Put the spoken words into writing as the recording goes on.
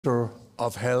Minister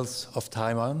of Health of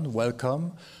Taiwan.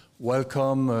 Welcome.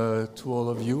 Welcome to all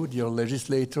of you, dear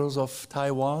legislators of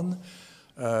Taiwan.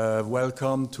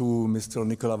 Welcome to Mr.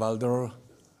 Nicolas Walder,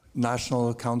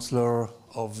 National Councillor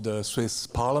of the Swiss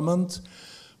Parliament.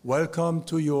 Welcome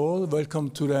to you all.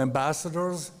 Welcome to the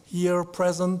ambassadors here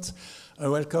present.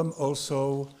 Welcome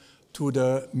also to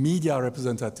the media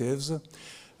representatives.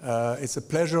 It's a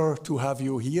pleasure to have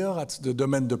you here at the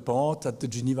Domaine de Pente at the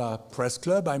Geneva Press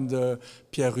Club. I'm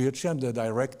Pierre Rieucci, I'm the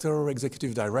director,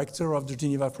 executive director of the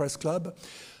Geneva Press Club.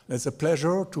 It's a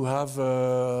pleasure to have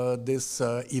this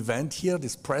event here,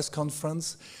 this press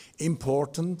conference,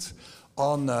 important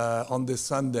on this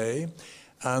Sunday.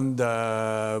 And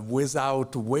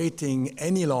without waiting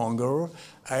any longer,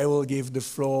 I will give the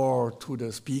floor to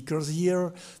the speakers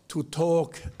here to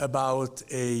talk about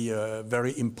a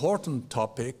very important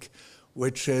topic,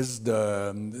 which is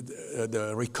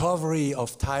the recovery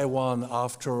of Taiwan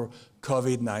after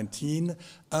COVID-19,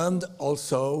 and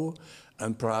also,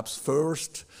 and perhaps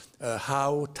first,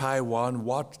 what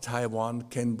Taiwan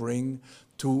can bring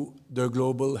to the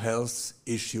global health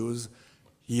issues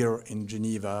here in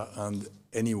Geneva and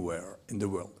anywhere in the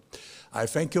world. I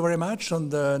thank you very much, and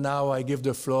now I give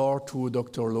the floor to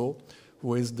Dr. Lo,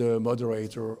 who is the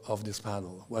moderator of this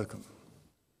panel. Welcome.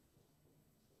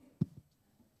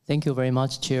 Thank you very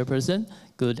much, Chairperson.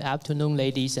 Good afternoon,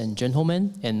 ladies and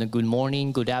gentlemen, and good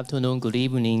morning, good afternoon, good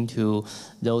evening to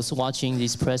those watching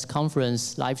this press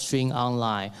conference live stream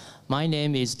online. My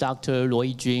name is Dr. Luo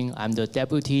Yijun. I'm the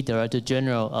Deputy Director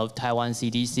General of Taiwan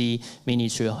CDC,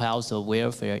 Ministry of Health and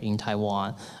Welfare in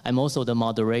Taiwan. I'm also the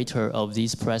moderator of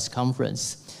this press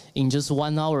conference. In just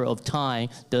 1 hour of time,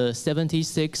 the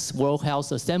 76th World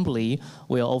Health Assembly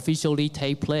will officially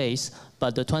take place,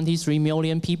 but the 23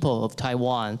 million people of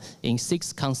Taiwan in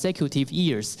 6 consecutive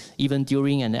years, even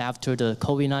during and after the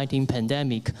COVID-19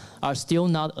 pandemic, are still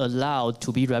not allowed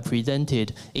to be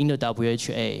represented in the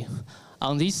WHA.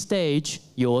 On this stage,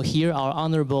 you will hear our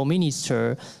honorable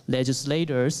minister,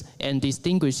 legislators, and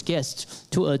distinguished guests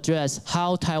to address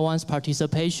how Taiwan's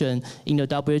participation in the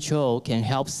WHO can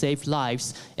help save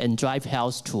lives and drive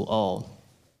health to all.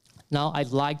 Now I'd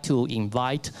like to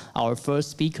invite our first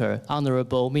speaker,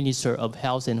 Honorable Minister of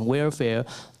Health and Welfare,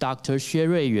 Dr. Hsueh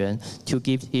Jui-yuan, to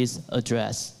give his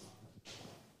address.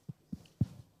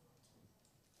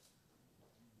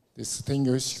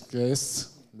 Distinguished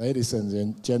guests, ladies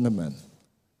and gentlemen,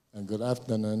 and good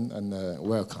afternoon and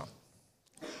welcome.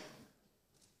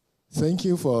 Thank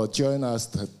you for joining us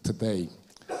today.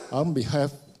 On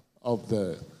behalf of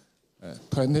the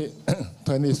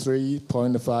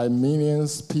 23.5 million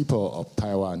people of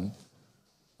Taiwan,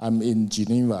 I'm in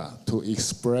Geneva to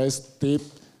express deep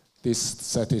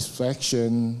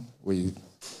dissatisfaction with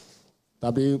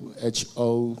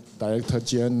WHO Director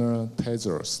General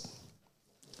Tedros.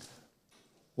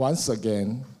 Once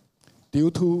again,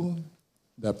 due to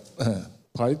the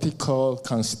political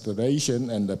consideration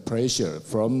and the pressure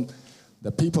from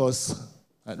the People's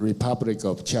Republic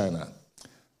of China,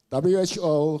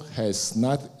 WHO has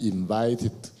not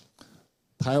invited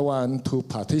Taiwan to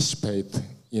participate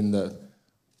in the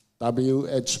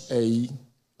WHA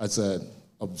as an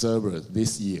observer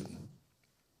this year.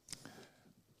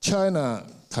 China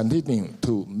continues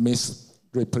to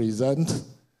misrepresent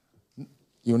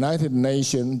United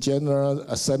Nations General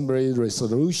Assembly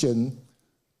Resolution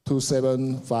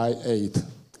 2758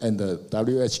 and the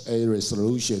WHA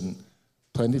Resolution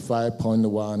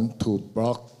 25.1 to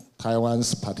block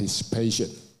Taiwan's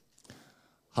participation.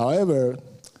 However,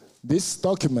 these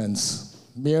documents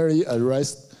merely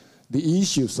address the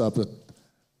issues of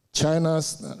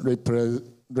China's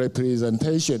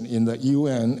representation in the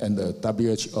UN and the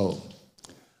WHO.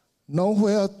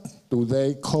 Nowhere do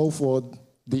they call for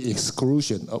the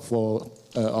exclusion of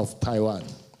Taiwan.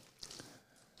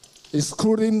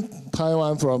 Excluding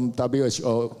Taiwan from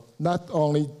WHO not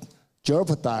only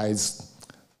jeopardizes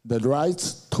the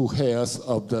rights to health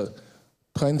of the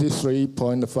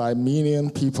 23.5 million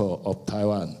people of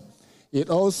Taiwan, it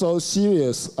also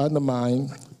seriously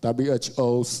undermines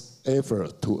WHO's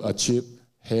effort to achieve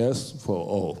health for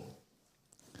all.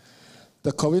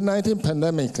 The COVID-19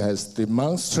 pandemic has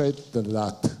demonstrated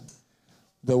that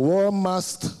the world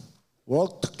must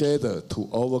work together to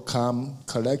overcome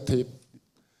collective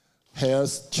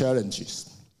health challenges.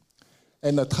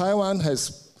 And Taiwan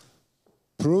has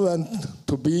proven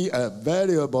to be a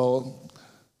valuable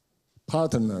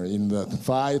partner in the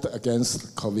fight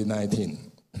against COVID-19.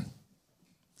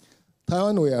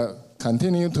 Taiwan will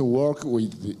continue to work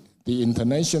with the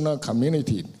international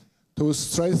community to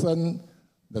strengthen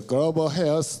the global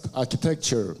health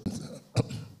architecture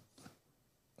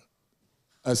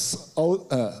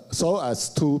so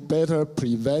as to better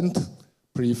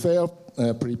prepare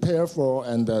for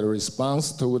and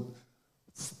response to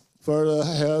further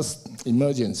health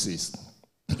emergencies.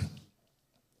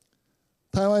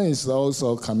 Taiwan is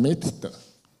also committed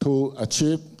to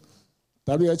achieve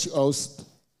WHO's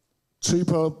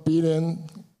triple billion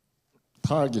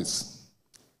targets.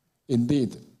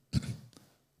 Indeed,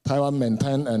 Taiwan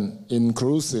maintains an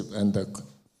inclusive and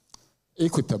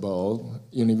equitable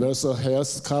universal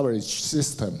health coverage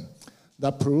system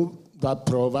that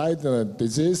provides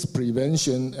disease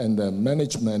prevention and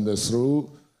management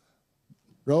through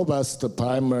robust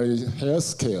primary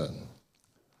health care.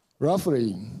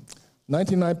 Roughly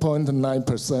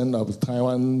 99.9% of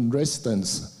Taiwan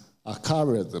residents are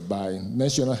covered by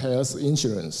national health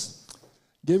insurance,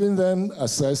 giving them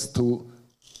access to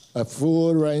a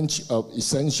full range of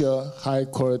essential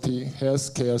high-quality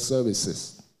health care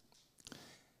services.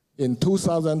 In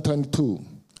 2022,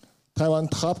 Taiwan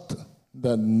topped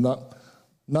the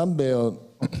number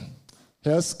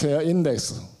health care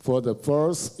index for the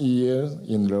fourth year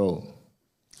in a row.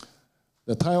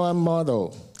 The Taiwan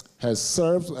model has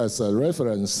served as a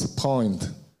reference point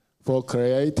for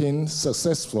creating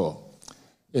successful,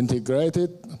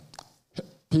 integrated,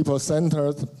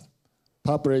 people-centered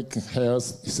public health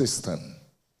system.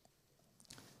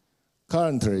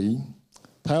 Currently,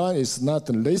 Taiwan is not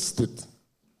listed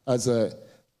as a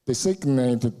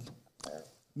designated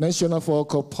national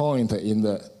focal point in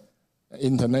the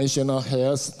international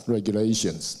health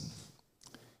regulations.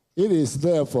 It is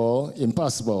therefore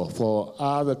impossible for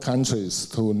other countries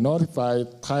to notify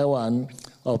Taiwan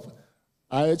of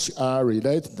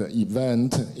IHR-related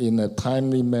event in a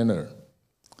timely manner.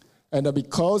 And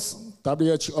because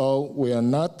WHO will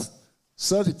not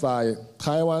certify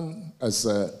Taiwan as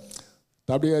a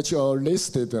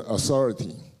WHO-listed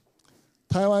authority,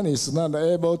 Taiwan is not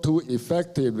able to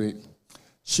effectively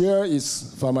share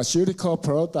its pharmaceutical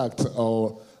products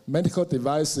or medical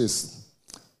devices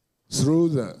through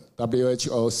the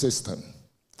WHO system.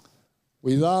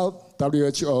 Without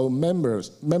WHO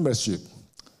membership,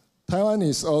 Taiwan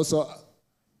is also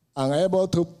unable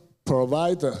to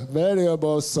provide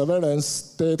valuable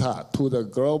surveillance data to the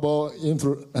global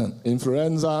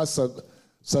influenza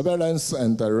surveillance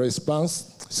and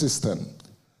response system,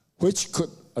 which could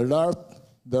alert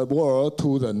the world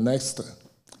to the next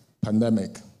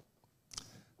pandemic.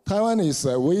 Taiwan is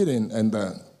a willing and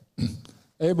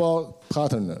able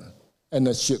partner,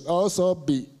 and should also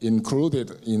be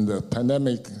included in the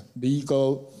pandemic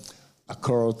legal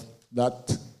accord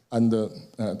that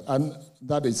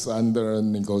is under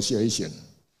negotiation.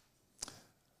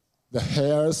 The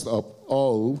health of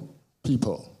all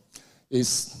people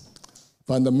is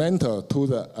fundamental to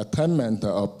the attainment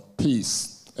of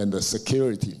peace and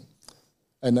security,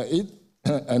 and it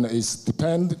is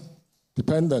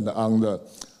dependent on the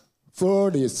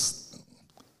fullest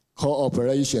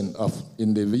cooperation of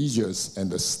individuals and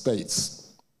the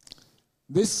states.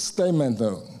 This statement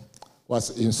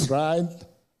was enshrined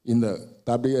in the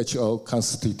WHO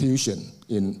Constitution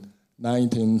in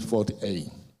 1948.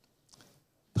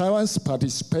 Taiwan's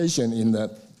participation in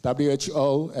the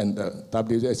WHO and the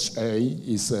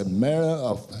WHA is a matter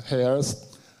of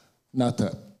health, not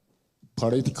a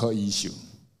political issue.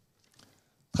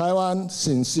 Taiwan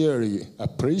sincerely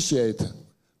appreciates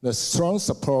the strong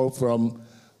support from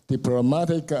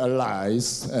diplomatic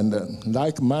allies and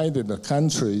like-minded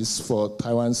countries for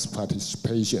Taiwan's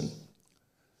participation.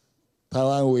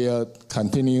 Taiwan will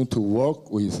continue to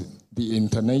work with the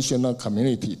international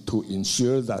community to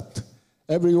ensure that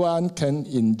everyone can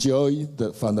enjoy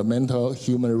the fundamental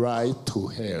human right to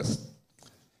health.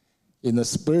 In the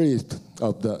spirit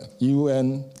of the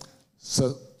UN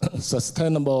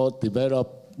Sustainable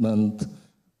Development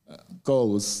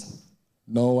Goals,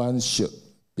 no one should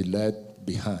be left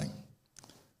behind.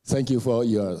 Thank you for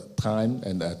your time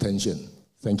and attention.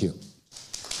 Thank you.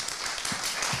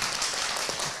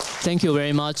 Thank you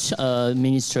very much,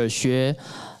 Minister Hsueh.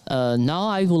 Now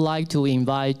I would like to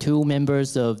invite two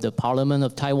members of the Parliament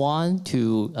of Taiwan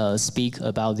to speak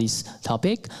about this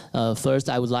topic. First,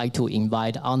 I would like to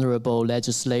invite Honorable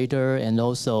Legislator and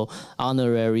also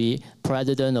Honorary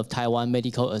President of Taiwan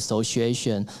Medical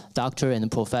Association, Dr. and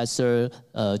Professor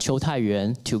Hsueh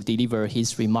Jui-yuan, to deliver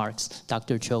his remarks.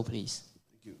 Dr. Hsueh, please.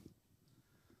 Thank you.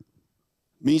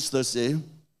 Mr. Hsueh,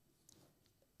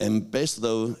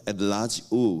 Ambassador at Large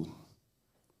Wu,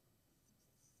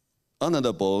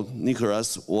 Honorable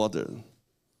Nicholas Water,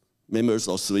 members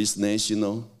of Swiss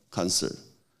National Council,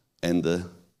 and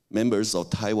members of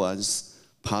Taiwan's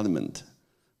Parliament,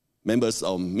 members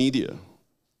of media,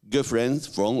 good friends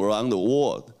from around the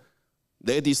world,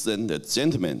 ladies and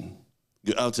gentlemen,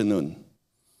 Good afternoon.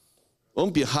 On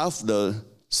behalf of the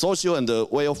Social and the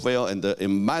Welfare and the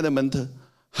Environment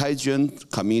Hygiene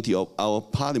Committee of our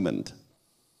Parliament,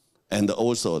 and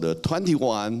also the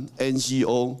 21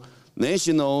 NGO,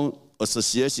 National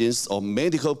Associations of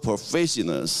Medical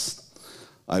Professionals,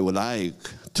 I would like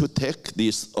to take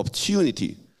this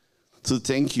opportunity to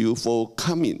thank you for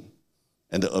coming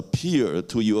and appeal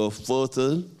to your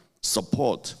further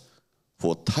support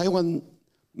for Taiwan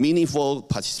meaningful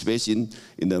participation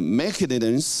in the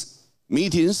mechanisms,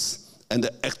 meetings, and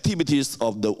the activities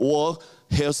of the World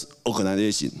Health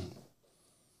Organization.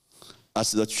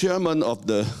 As the chairman of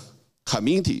the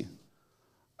committee,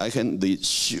 I can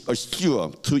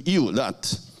assure to you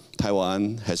that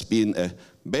Taiwan has been a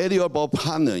valuable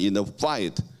partner in the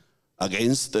fight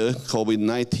against the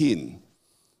COVID-19.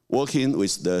 Working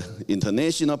with the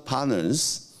international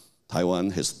partners, Taiwan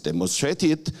has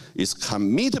demonstrated its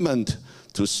commitment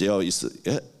to share its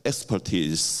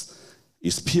expertise,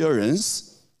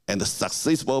 experience, and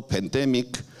successful pandemic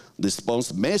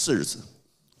response measures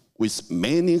with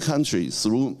many countries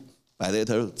through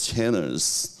bilateral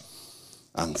channels.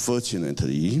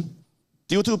 Unfortunately,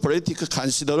 due to political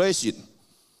considerations,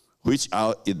 which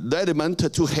are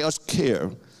irrelevant to health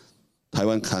care,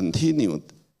 Taiwan continued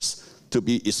to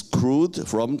be excluded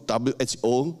from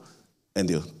WHO and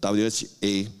the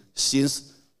WHA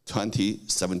since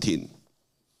 2017.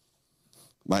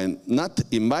 By not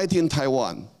inviting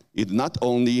Taiwan, it not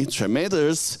only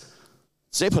tremendously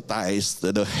jeopardized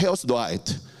the health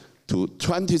right to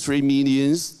 23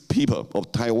 million people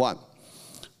of Taiwan,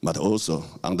 but also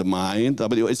undermined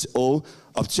WHO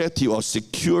objective of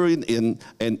securing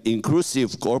an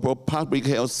inclusive global public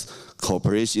health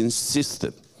cooperation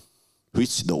system,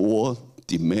 which the world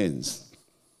demands.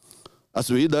 As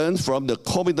we learned from the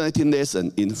COVID-19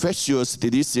 lesson, infectious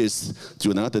diseases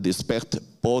do not respect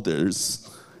borders.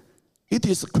 It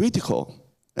is critical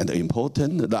and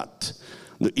important that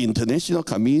the international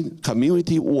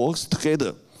community works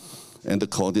together and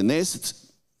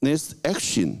coordinates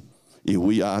action if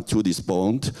we are to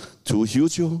respond to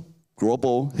future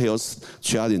global health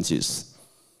challenges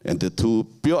and to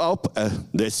build up a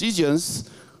resilient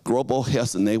global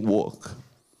health network.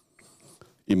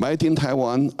 Inviting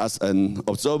Taiwan as an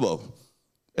observer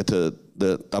at the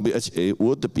WHO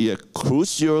would be a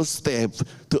crucial step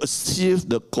to achieve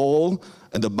the goal,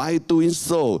 and by doing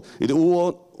so, it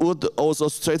would also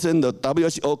strengthen the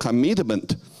WHO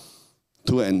commitment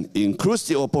to an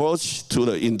inclusive approach to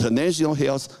the international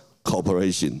health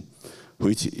cooperation,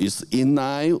 which is in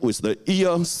line with the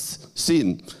year's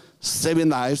theme, saving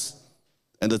lives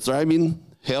and driving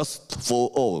health for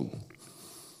all.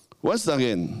 Once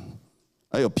again,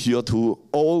 I appeal to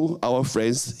all our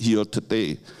friends here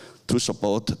today to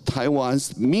support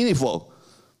Taiwan's meaningful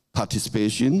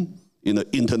participation in the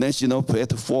international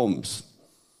platforms.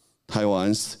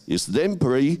 Taiwan's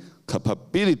exemplary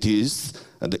capabilities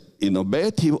and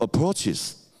innovative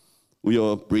approaches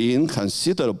will bring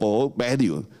considerable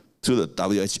value to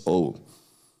the WHO.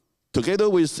 Together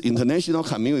with the international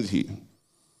community,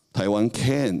 Taiwan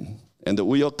can and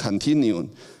will continue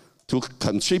to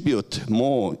contribute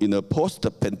more in the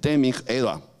post-pandemic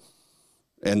era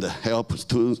and help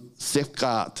to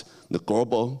safeguard the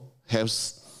global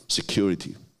health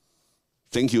security.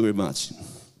 Thank you very much.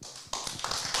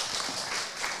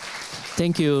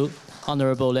 Thank you,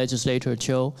 Honorable Legislator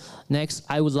Chiu. Next,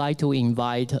 I would like to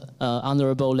invite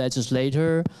Honorable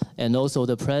Legislator and also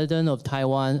the President of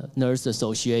Taiwan Nurse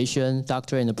Association,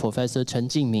 Dr. and Professor Chen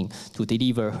Jingming, to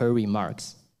deliver her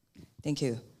remarks. Thank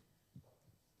you.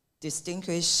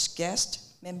 Distinguished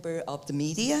guests, members of the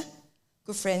media,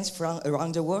 good friends from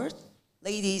around the world,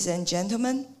 ladies and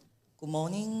gentlemen, good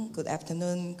morning, good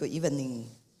afternoon, good evening.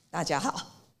 大家好.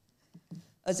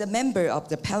 As a member of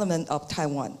the Parliament of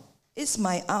Taiwan, it's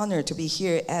my honor to be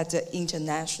here at the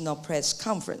International Press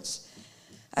Conference.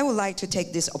 I would like to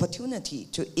take this opportunity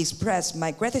to express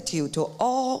my gratitude to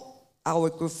all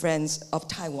our good friends of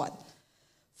Taiwan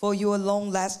for your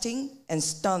long-lasting and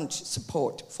staunch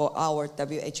support for our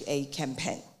WHA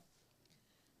campaign.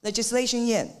 Legislation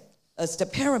Yan, as the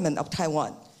Parliament of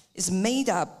Taiwan, is made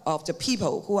up of the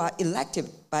people who are elected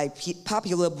by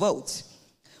popular votes.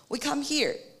 We come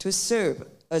here to serve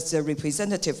as a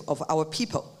representative of our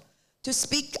people, to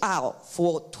speak out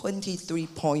for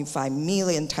 23.5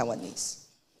 million Taiwanese.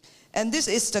 And this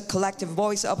is the collective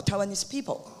voice of Taiwanese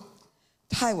people.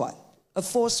 Taiwan, a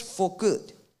force for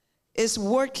good, is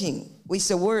working with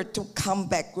the world to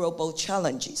combat global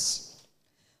challenges.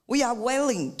 We are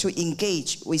willing to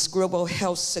engage with global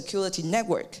health security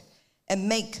network and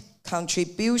make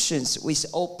contributions with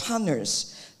all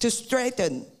partners to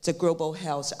strengthen the global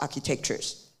health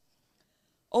architectures.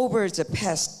 Over the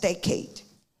past decade,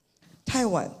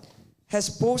 Taiwan has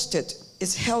boosted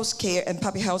its healthcare and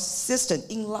public health system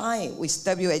in line with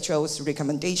WHO's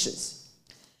recommendations.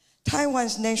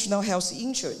 Taiwan's national health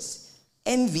insurance,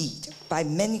 envied by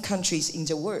many countries in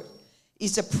the world,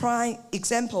 is a prime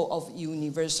example of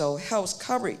universal health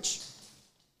coverage,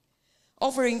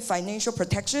 offering financial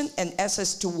protection and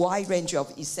access to a wide range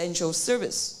of essential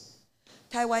services.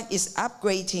 Taiwan is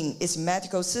upgrading its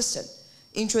medical system,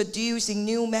 introducing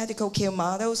new medical care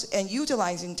models and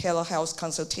utilizing telehealth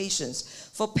consultations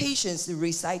for patients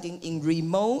residing in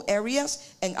remote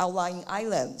areas and outlying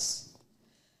islands.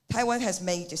 Taiwan has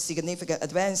made a significant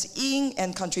advance in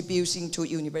and contributing to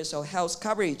universal health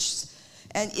coverage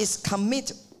and is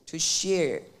committed to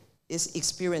share its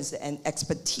experience and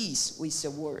expertise with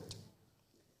the world.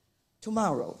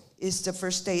 Tomorrow is the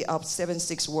first day of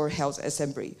 76th World Health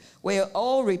Assembly, where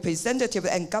all representatives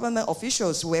and government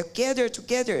officials will gather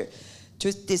together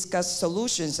to discuss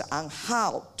solutions on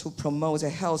how to promote the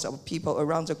health of people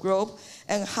around the globe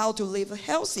and how to live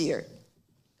healthier.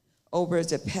 Over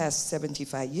the past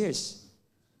 75 years,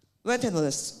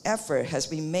 relentless effort has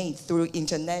been made through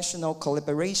international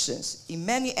collaborations in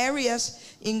many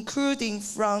areas, including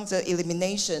from the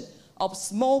elimination of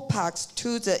smallpox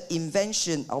to the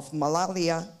invention of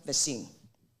malaria vaccine.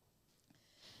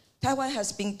 Taiwan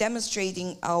has been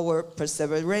demonstrating our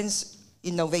perseverance,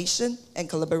 innovation, and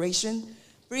collaboration,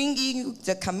 bringing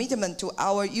the commitment to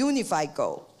our unified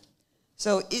goal.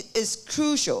 So it is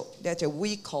crucial that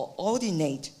we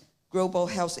coordinate global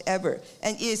health effort,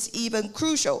 and it is even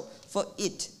crucial for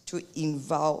it to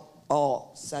involve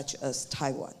all, such as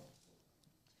Taiwan.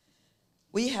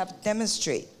 We have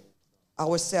demonstrated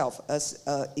ourselves as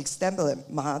an exemplary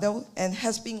model and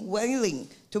has been willing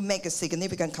to make a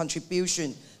significant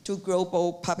contribution to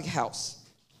global public health.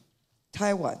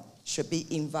 Taiwan should be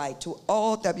invited to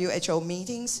all WHO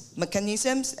meetings,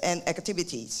 mechanisms, and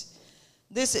activities.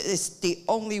 This is the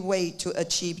only way to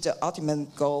achieve the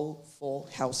ultimate goal for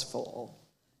health for all.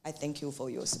 I thank you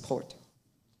for your support.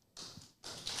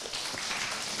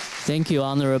 Thank you,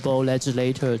 Honorable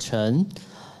Legislator Chen.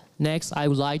 Next, I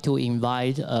would like to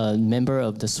invite a member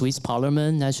of the Swiss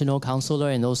Parliament, National Councillor,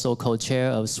 and also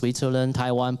co-chair of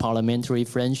Switzerland-Taiwan Parliamentary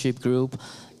Friendship Group,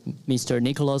 Mr.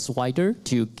 Nicholas Weider,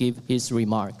 to give his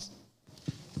remarks.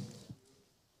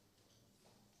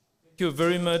 Thank you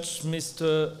very much,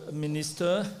 Mr.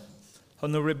 Minister,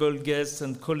 honorable guests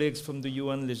and colleagues from the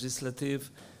UN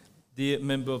Legislative, dear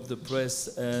member of the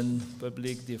press and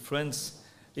public, dear friends.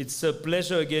 It's a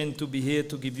pleasure again to be here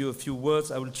to give you a few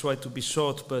words. I will try to be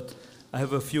short, but I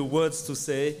have a few words to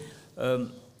say. To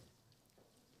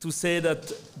say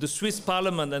that the Swiss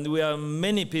Parliament, and we are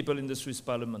many people in the Swiss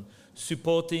Parliament,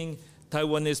 supporting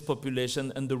Taiwanese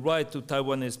population and the right to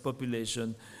Taiwanese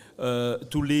population to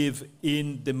live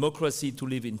in democracy, to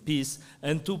live in peace,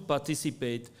 and to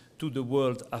participate to the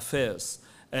world affairs.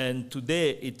 And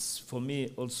today it's for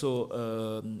me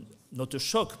also not a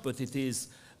shock, but it is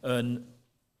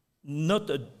not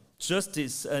a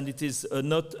justice, and it is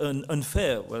not an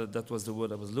unfair, well, that was the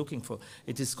word I was looking for.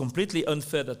 It is completely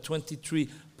unfair that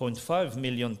 23.5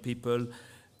 million people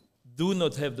do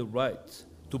not have the right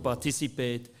to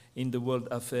participate in the world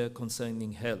affair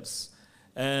concerning health.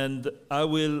 And I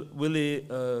will really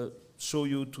show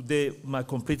you today my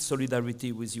complete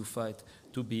solidarity with you fight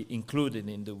to be included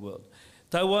in the world.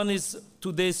 Taiwan is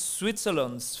today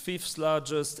Switzerland's 5th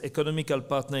largest economical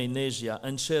partner in Asia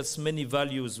and shares many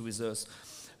values with us,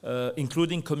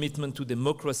 including commitment to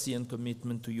democracy and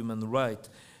commitment to human rights.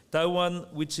 Taiwan,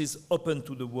 which is open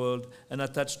to the world and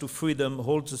attached to freedom,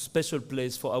 holds a special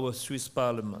place for our Swiss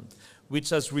Parliament, which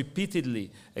has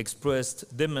repeatedly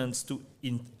expressed demands to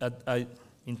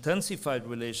intensified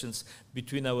relations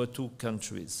between our two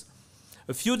countries.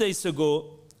 A few days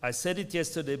ago, I said it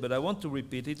yesterday, but I want to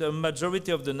repeat it, a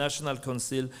majority of the National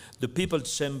Council, the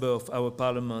People's Chamber of our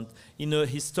Parliament, in a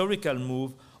historical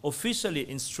move, officially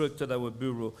instructed our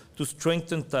Bureau to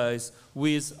strengthen ties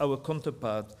with our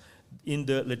counterpart in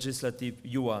the Legislative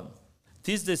Yuan.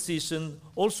 This decision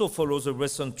also follows a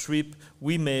recent trip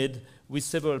we made with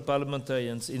several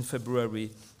parliamentarians in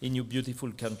February in your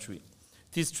beautiful country.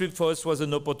 This trip for us was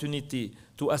an opportunity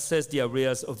to assess the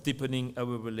areas of deepening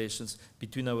our relations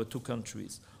between our two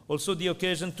countries. Also the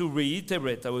occasion to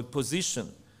reiterate our position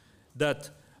that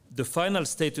the final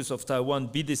status of Taiwan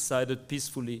be decided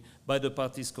peacefully by the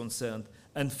parties concerned,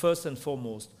 and first and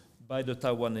foremost by the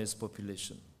Taiwanese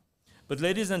population. But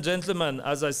ladies and gentlemen,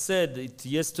 as I said it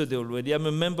yesterday already, I'm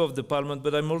a member of the Parliament,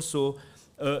 but I'm also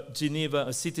a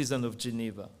citizen of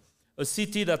Geneva, a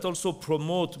city that also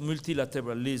promotes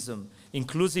multilateralism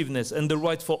inclusiveness, and the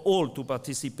right for all to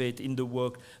participate in the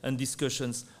work and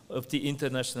discussions of the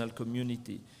international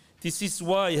community. This is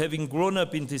why, having grown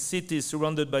up in this city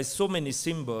surrounded by so many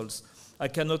symbols, I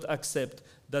cannot accept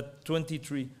that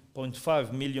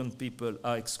 23.5 million people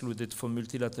are excluded from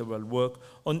multilateral work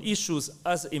on issues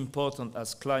as important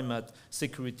as climate,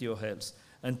 security, or health.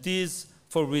 And this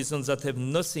for reasons that have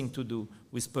nothing to do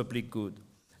with public good.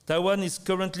 Taiwan is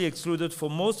currently excluded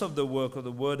from most of the work of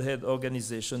the World Health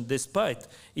Organization, despite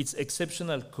its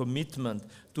exceptional commitment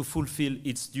to fulfill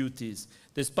its duties,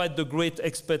 despite the great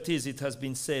expertise, it has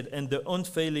been said, and the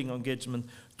unfailing engagement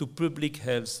to public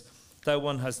health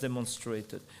Taiwan has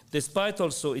demonstrated, despite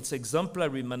also its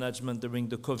exemplary management during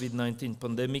the COVID-19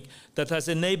 pandemic that has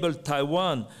enabled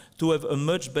Taiwan to have a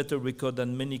much better record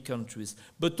than many countries,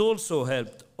 but also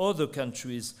helped other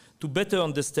countries to better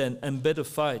understand and better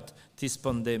fight this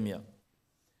pandemic.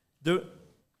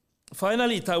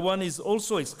 Finally, Taiwan is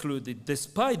also excluded,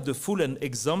 despite the full and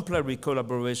exemplary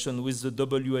collaboration with the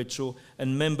WHO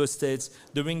and member states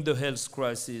during the health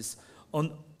crisis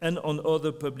and on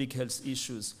other public health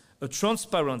issues. A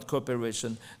transparent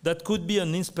cooperation that could be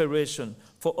an inspiration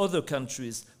for other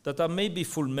countries that are maybe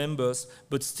full members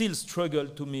but still struggle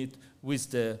to meet with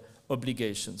their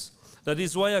obligations. That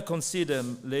is why I consider,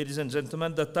 ladies and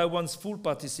gentlemen, that Taiwan's full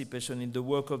participation in the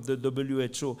work of the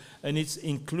WHO and its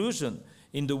inclusion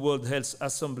in the World Health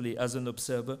Assembly as an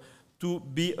observer to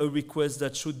be a request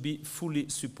that should be fully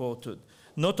supported.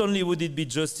 Not only would it be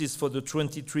justice for the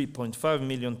 23.5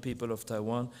 million people of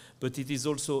Taiwan, but it is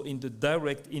also in the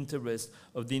direct interest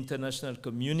of the international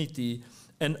community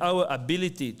and our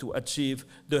ability to achieve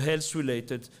the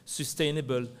health-related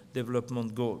sustainable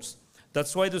development goals.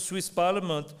 That's why the Swiss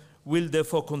Parliament will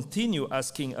therefore continue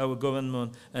asking our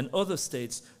government and other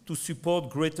states to support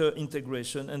greater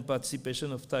integration and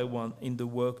participation of Taiwan in the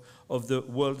work of the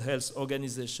World Health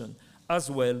Organization, as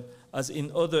well as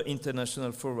in other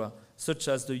international fora, such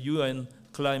as the UN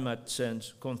climate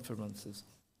change conferences.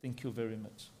 Thank you very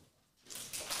much.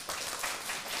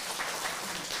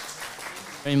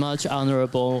 Very much,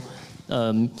 Honorable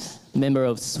Member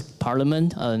of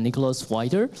Parliament, Nicholas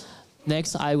Whiter.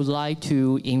 Next, I would like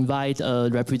to invite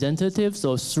representatives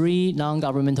of 3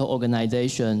 non-governmental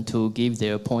organizations to give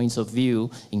their points of view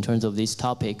in terms of this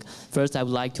topic. First, I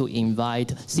would like to invite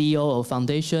CEO of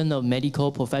Foundation of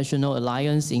Medical Professional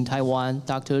Alliance in Taiwan,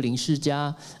 Dr. Lin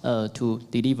Shijia, to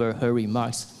deliver her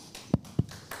remarks.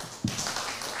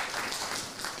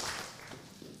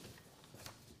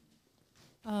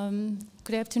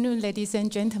 Good afternoon, ladies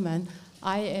and gentlemen.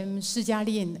 I am Shijia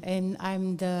Lin, and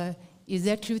I'm the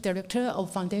Executive Director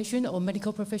of Foundation of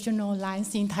Medical Professional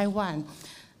Alliance in Taiwan.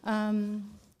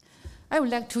 I would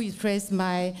like to express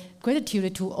my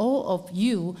gratitude to all of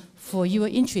you for your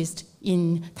interest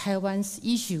in Taiwan's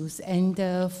issues and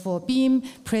for being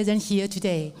present here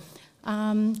today.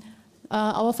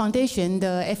 Our foundation,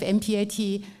 the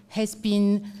FMPAT, has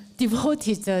been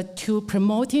devoted to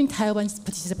promoting Taiwan's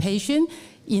participation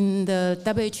in the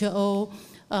WHO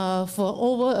for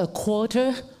over a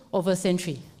quarter of a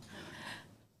century.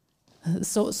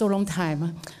 So long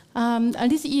time. And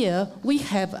this year, we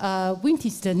have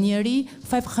witnessed nearly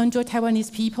 500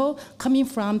 Taiwanese people coming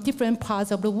from different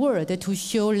parts of the world to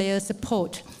show their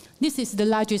support. This is the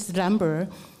largest number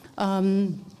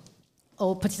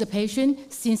of participation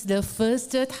since the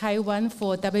first Taiwan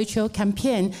for WHO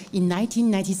campaign in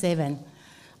 1997.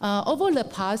 Over the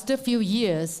past few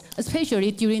years, especially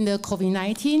during the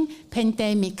COVID-19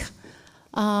 pandemic,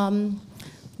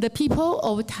 the people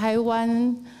of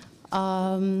Taiwan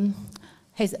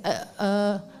has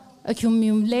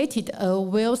accumulated a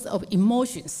wealth of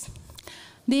emotions.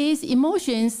 These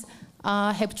emotions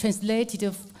have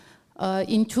translated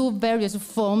into various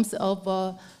forms of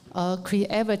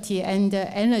creativity and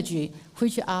energy,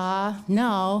 which are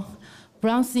now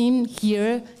bouncing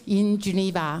here in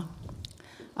Geneva.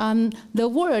 The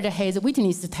world has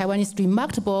witnessed Taiwan's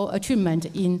remarkable achievement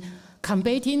in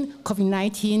combating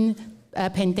COVID-19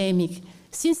 pandemic.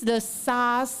 Since the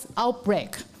SARS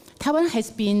outbreak, Taiwan has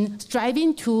been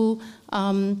striving to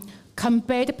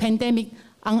combat the pandemic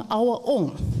on our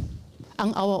own.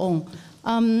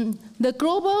 The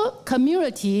global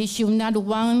community should not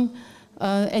want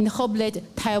and hope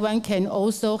that Taiwan can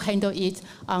also handle it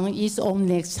on its own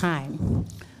next time.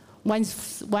 One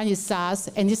is SARS,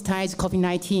 and this time is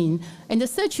COVID-19. And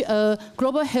such a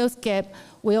global health gap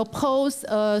will pose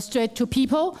a threat to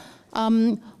people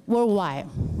worldwide,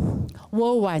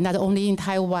 not only in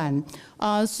Taiwan.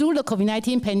 Through the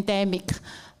COVID-19 pandemic,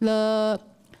 the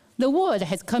world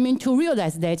has come to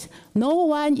realize that no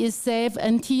one is safe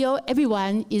until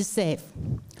everyone is safe.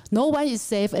 No one is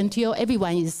safe until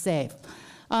everyone is safe.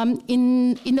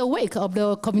 In the wake of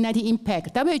the COVID-19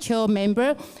 impact, WHO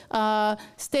member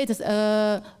states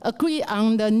agree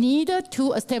on the need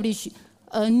to establish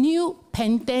a new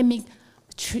pandemic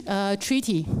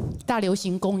treaty, 大流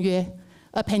行公约,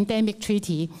 a pandemic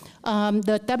treaty.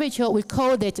 The WHO, we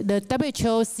call it the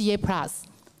WCA+.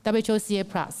 WCA+.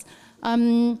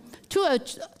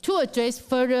 To address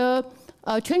further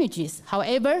challenges,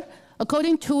 however,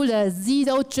 according to the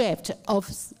zero draft of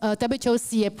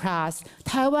WCA+,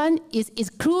 Taiwan is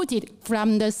excluded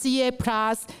from the CA+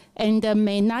 and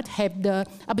may not have the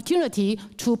opportunity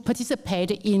to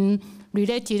participate in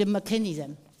related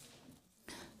mechanism.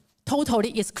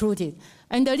 Totally excluded.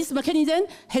 And this mechanism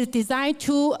has designed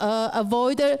to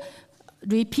avoid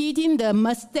repeating the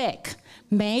mistake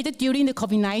made during the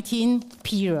COVID-19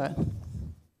 period.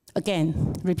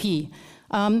 Again, repeat.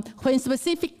 When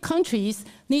specific countries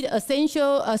need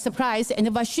essential supplies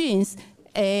and vaccines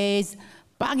as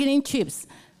bargaining chips,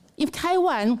 if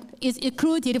Taiwan is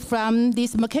excluded from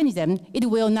this mechanism, it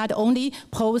will not only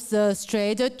pose a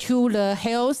threat to the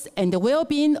health and the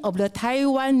well-being of the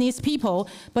Taiwanese people,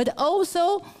 but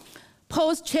also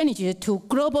pose challenges to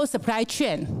global supply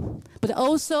chain, but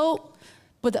also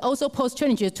pose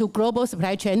challenges to global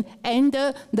supply chain and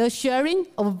the sharing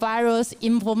of various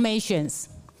informations.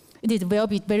 It will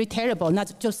be very terrible,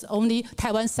 not just only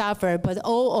Taiwan suffer, but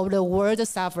all of the world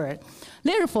suffer.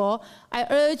 Therefore, I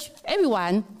urge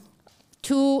everyone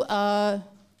to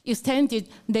extend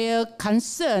their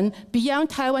concern beyond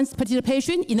Taiwan's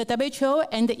participation in the WHO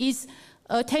and its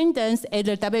attendance at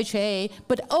the WHA,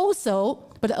 but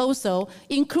also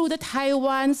include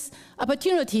Taiwan's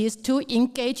opportunities to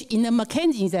engage in the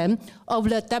mechanism of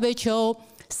the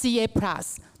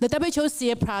WCA+. The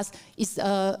WCA+ is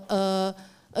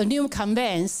a new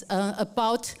convention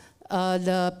about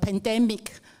the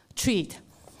pandemic treat.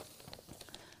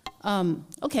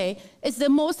 Okay, it's the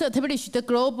most established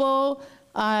global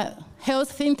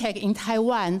health think tank in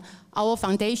Taiwan. Our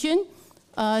foundation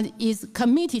is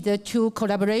committed to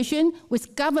collaboration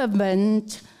with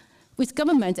government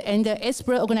and the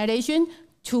expert organization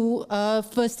to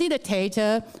facilitate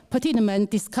pertinent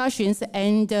discussions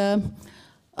and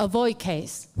avoid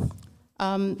case.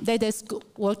 Let us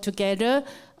work together.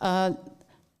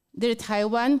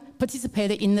 Taiwan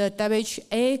participated in the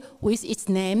WHA with its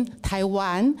name,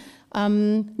 Taiwan.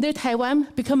 Taiwan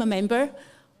become a member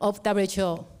of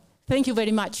WHO. Thank you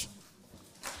very much.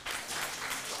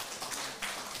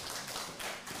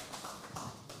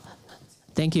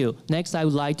 Thank you. Next, I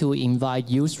would like to invite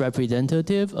youth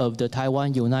representative of the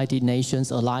Taiwan United Nations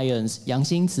Alliance, Yang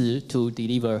Xingzi, to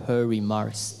deliver her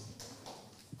remarks.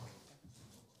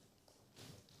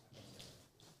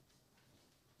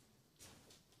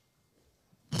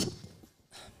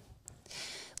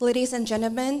 Ladies and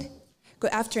gentlemen,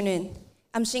 good afternoon.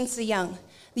 I'm Xingzi Yang,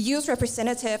 the youth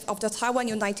representative of the Taiwan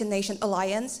United Nations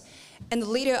Alliance and the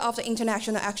leader of the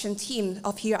International Action Team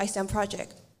of Here I Stand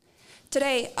project.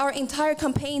 Today, our entire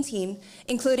campaign team,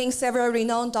 including several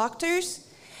renowned doctors,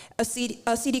 a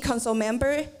city council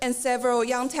member, and several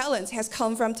young talents has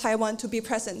come from Taiwan to be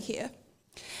present here.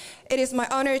 It is my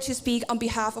honor to speak on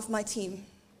behalf of my team.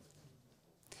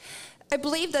 I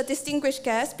believe the distinguished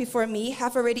guests before me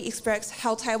have already expressed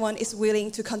how Taiwan is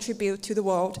willing to contribute to the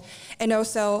world, and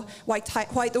also why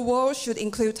the world should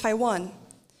include Taiwan.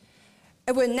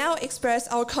 I will now express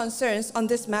our concerns on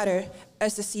this matter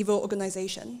as a civil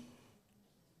organization.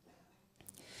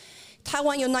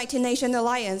 Taiwan United Nations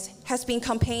Alliance has been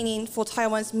campaigning for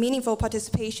Taiwan's meaningful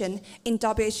participation in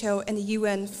WHO and the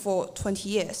UN for 20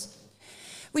 years.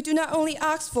 We do not only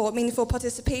ask for meaningful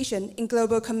participation in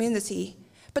global community,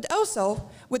 but also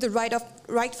with the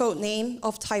rightful name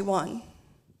of Taiwan.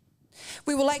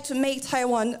 We would like to make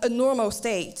Taiwan a normal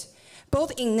state,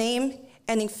 both in name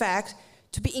and in fact,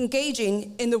 to be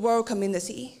engaging in the world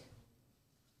community.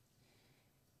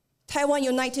 Taiwan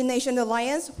United Nations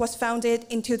Alliance was founded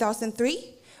in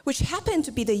 2003, which happened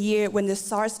to be the year when the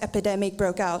SARS epidemic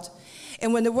broke out,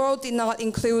 and when the world did not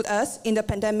include us in the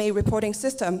pandemic reporting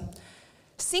system.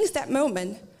 Since that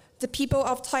moment, the people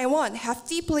of Taiwan have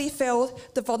deeply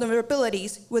felt the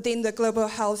vulnerabilities within the global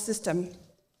health system.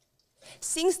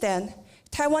 Since then,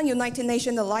 Taiwan United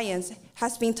Nations Alliance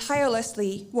has been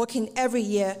tirelessly working every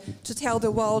year to tell the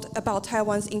world about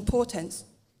Taiwan's importance.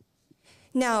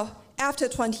 Now, after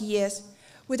 20 years,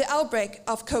 with the outbreak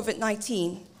of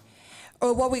COVID-19,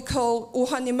 or what we call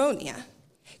Wuhan pneumonia,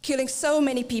 killing so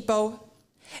many people,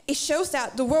 it shows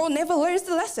that the world never learns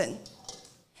the lesson.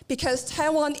 Because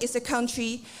Taiwan is a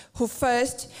country who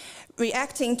first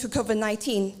reacting to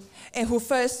COVID-19 and who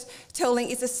first telling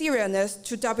its seriousness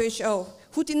to WHO,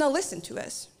 who did not listen to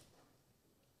us.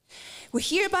 We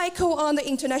hereby call on the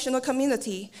international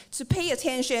community to pay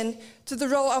attention to the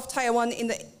role of Taiwan in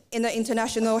the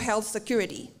international health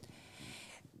security,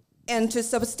 and to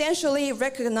substantially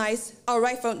recognize our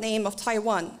rightful name of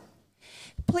Taiwan.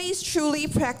 Please truly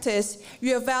practice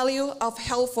your value of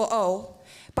health for all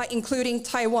by including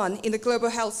Taiwan in the global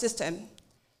health system.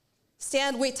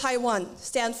 Stand with Taiwan,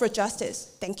 stand for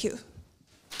justice. Thank you.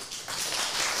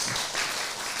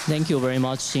 Thank you very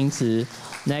much, Xingzi.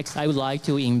 Next, I would like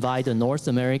to invite the North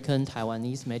American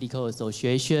Taiwanese Medical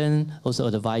Association, also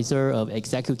advisor of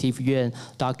Executive Yuan,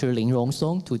 Dr. Lin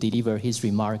Rongsong, to deliver his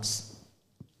remarks.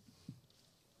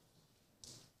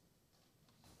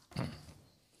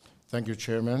 Thank you,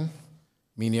 Chairman,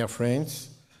 media friends,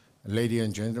 ladies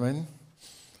and gentlemen.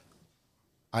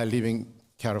 I live in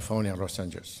California, Los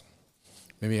Angeles.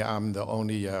 Maybe I'm the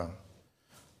only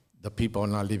the people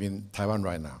not living in Taiwan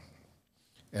right now.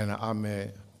 And I'm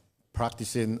a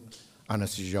practicing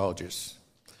anesthesiologist.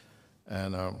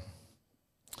 And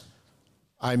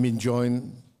I'm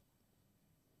enjoying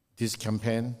this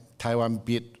campaign. Taiwan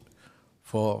bid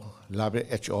for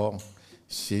WHO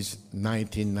since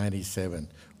 1997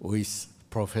 with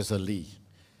Professor Lee.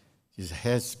 It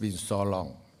has been so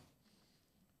long.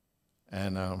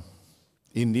 And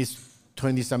in this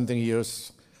 20-something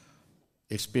years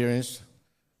experience,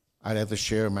 I'd like to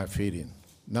share my feeling.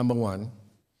 Number one,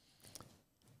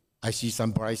 I see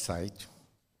some bright side,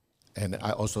 and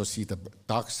I also see the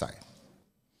dark side.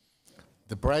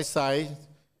 The bright side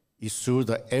is through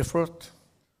the effort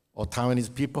of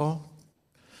Taiwanese people,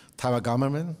 Taiwan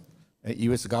government, and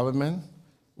US government.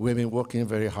 We've been working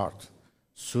very hard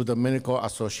through the Medical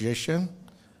Association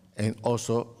and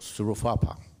also through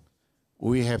FAPA.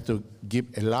 We have to give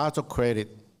a lot of credit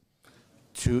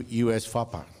to US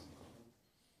FAPA.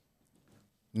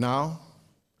 Now,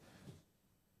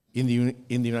 in the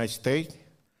United States,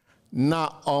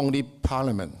 not only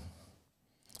Parliament,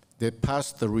 they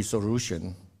passed the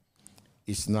resolution.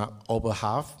 It's not over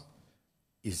half,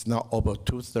 it's not over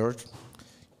 2/3,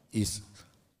 it's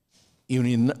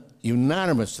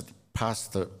unanimously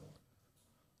passed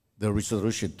the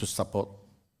resolution to support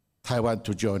Taiwan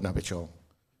to join WHO.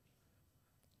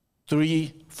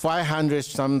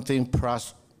 500-something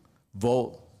plus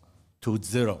vote to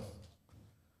 0.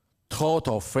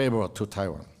 Total favor to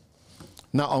Taiwan.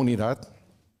 Not only that,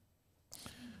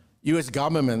 US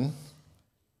government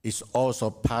is also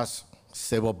passed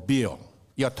several bills.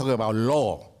 You're talking about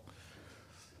law.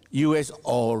 US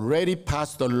already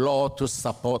passed the law to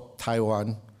support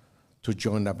Taiwan to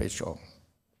join WHO.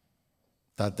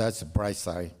 That's the bright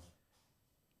side.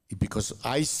 Because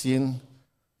I've seen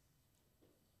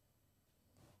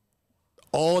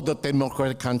all the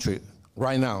democratic countries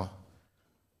right now,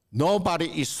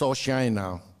 nobody is so shy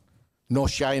now, no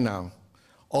shy now.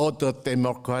 All the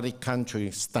democratic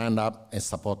countries stand up and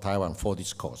support Taiwan for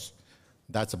this cause.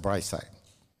 That's the bright side.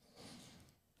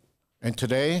 And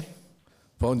today,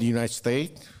 from the United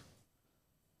States,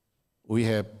 we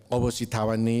have overseas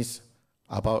Taiwanese,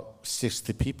 about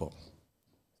 60 people,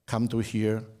 come to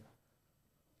here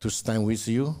to stand with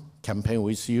you, campaign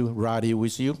with you, rally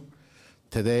with you.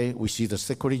 Today, we see the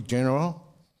Secretary General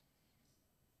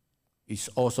is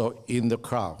also in the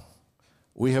crowd.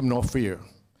 We have no fear.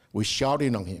 We're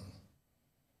shouting on him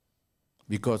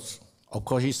because, of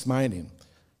course, he's smiling,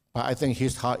 but I think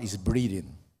his heart is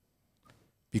bleeding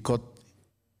because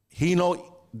he knows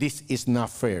this is not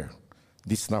fair.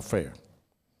 This is not fair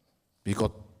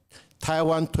because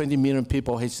Taiwan, 20 million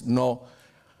people, has no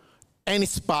any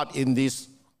spot in this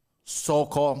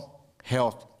so-called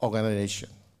health organization.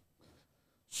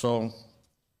 So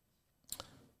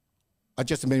I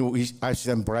just mean I see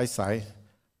some bright side,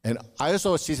 and I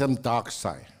also see some dark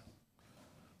side.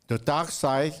 The dark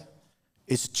side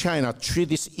is China treat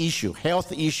this issue,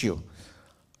 health issue,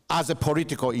 as a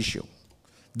political issue.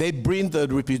 They bring the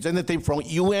representative from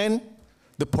UN,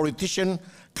 the politician,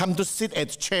 come to sit at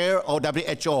the chair of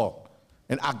WHO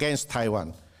and against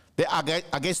Taiwan. They are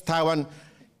against Taiwan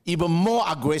even more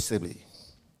aggressively.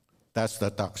 That's the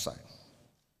dark side.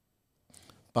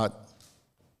 But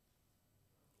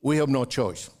we have no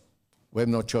choice. We have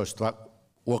no choice to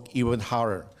work even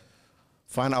harder,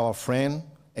 find our friend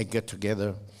and get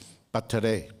together. But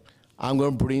today, I'm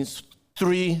going to bring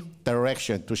 3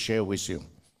 directions to share with you.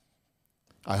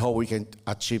 I hope we can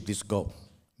achieve this goal.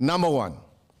 Number 1,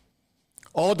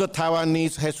 all the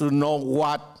Taiwanese have to know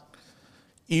what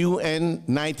UN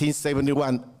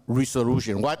 1971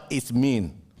 resolution, what it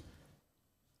means.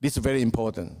 This is very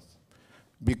important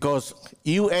because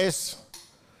U.S.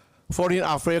 Foreign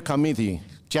Affairs Committee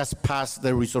just passed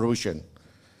the resolution.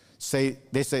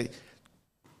 They say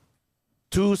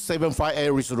 2758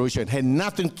 resolution had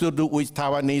nothing to do with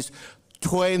Taiwanese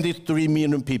 23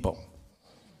 million people.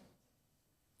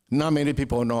 Not many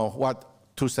people know what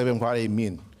 2758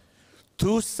 means.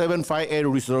 2758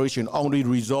 resolution only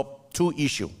resolved two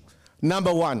issues.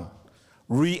 Number one,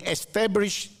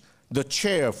 re-establish the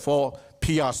chair for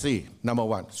PRC, number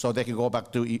one, so they can go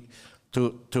back to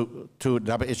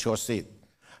WHO seat.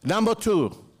 Number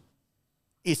two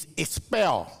is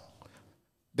expel.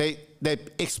 They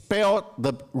expel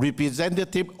the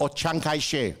representative of Chiang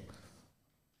Kai-shek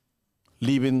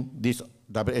leaving this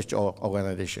WHO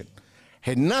organization.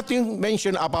 Had nothing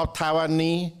mentioned about Taiwan,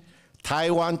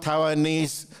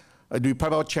 Taiwanese,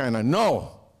 Republic of China.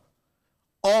 No.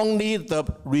 Only the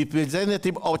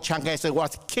representative of Chiang Kai-shek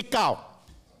was kicked out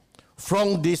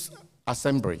from this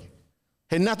assembly.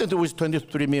 Had nothing to do with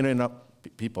 23 million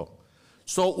people.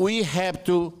 So we have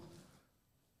to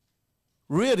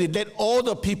really let all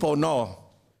the people know.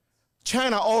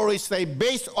 China always say,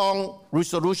 based on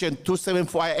resolution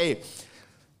 2758,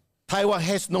 Taiwan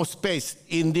has no space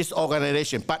in this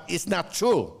organization, but it's not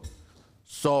true.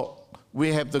 So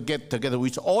we have to get together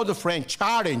with all the friends,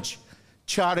 challenge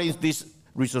this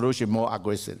resolution more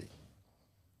aggressively.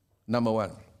 Number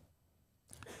one.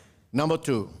 Number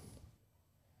two,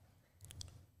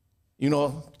 you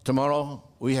know, tomorrow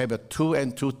we have a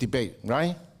 2-2 debate,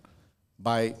 right?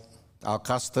 By our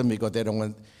custom, because they don't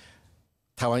want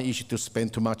Taiwan issue to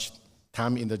spend too much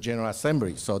time in the General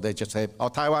Assembly. So they just say, oh,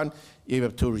 Taiwan, you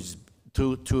have two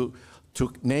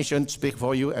nations speak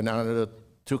for you and another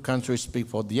two countries speak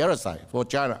for the other side, for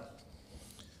China.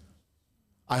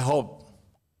 I hope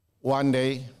one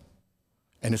day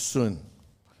and soon,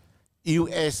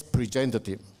 U.S.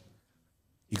 representative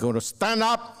is going to stand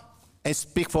up and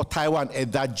speak for Taiwan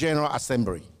at that General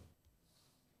Assembly.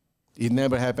 It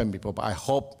never happened before, but I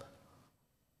hope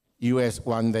U.S.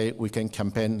 one day we can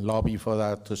campaign, lobby for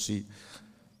that to see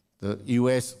the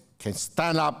U.S. can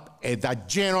stand up at that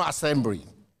General Assembly,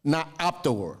 not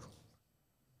afterward.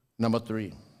 Number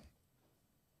three,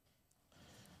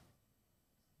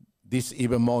 this is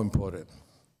even more important.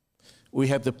 We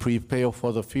have to prepare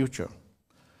for the future.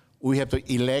 We have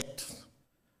to elect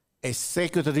a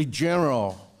Secretary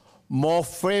General more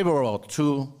favorable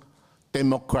to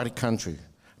democratic country,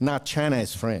 not China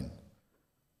as friend.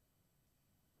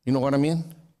 You know what I mean?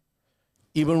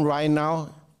 Even right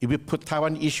now, if we put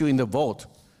Taiwan issue in the vote,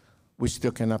 we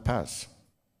still cannot pass.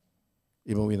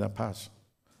 Even we not pass.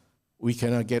 We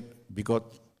cannot get, because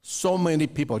so many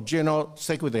people, General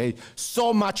Secretary,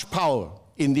 so much power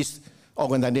in this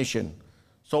organization.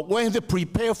 So we have to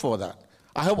prepare for that.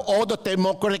 I hope all the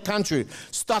democratic countries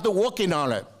start working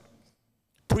on it.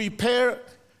 Prepare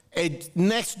a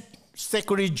next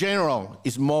Secretary General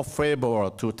is more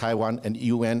favorable to Taiwan and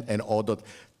UN and all the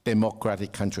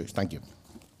democratic countries. Thank you.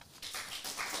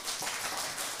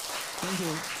 Thank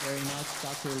you very much,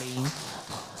 Dr. Lin.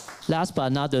 Last but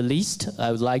not the least,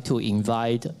 I would like to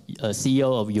invite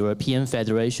CEO of European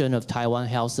Federation of Taiwan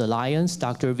Health Alliance,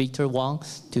 Dr. Victor Wang,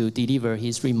 to deliver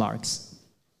his remarks.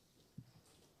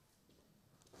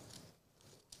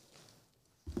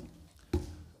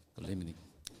 Good evening.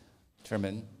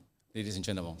 Chairman, ladies and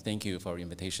gentlemen, thank you for your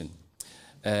invitation.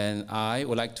 And I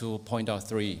would like to point out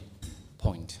 3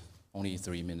 points, only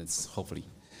 3 minutes, hopefully.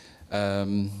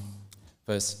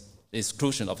 First,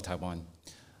 exclusion of Taiwan.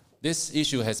 This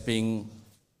issue has been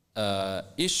an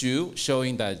issue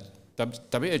showing that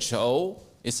WHO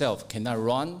itself cannot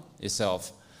run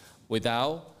itself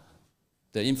without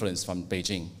the influence from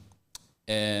Beijing.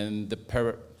 And the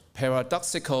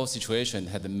paradoxical situation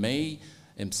had made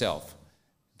himself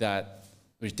that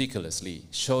ridiculously,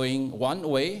 showing one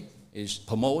way is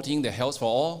promoting the health for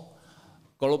all,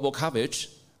 global coverage,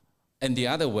 and the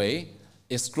other way,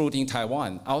 excluding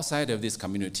Taiwan outside of this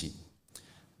community.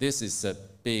 This is a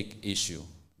big issue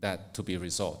that to be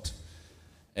resolved.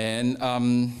 And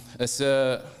our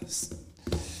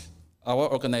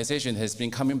organization has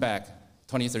been coming back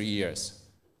 23 years,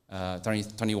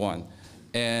 21,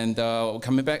 and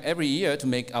coming back every year to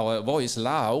make our voice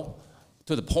loud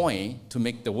to the point to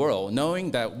make the world,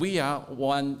 knowing that we are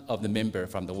one of the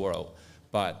members from the world,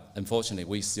 but unfortunately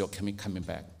we still coming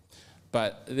back.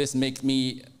 But this makes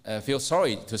me feel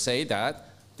sorry to say that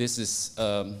this is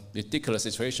a ridiculous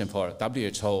situation for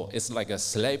WHO. It's like a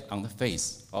slap on the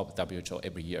face of WHO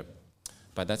every year.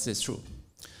 But that is true.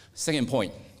 Second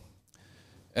point,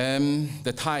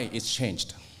 the tide is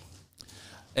changed.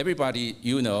 Everybody,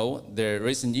 you know, the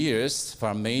recent years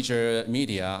from major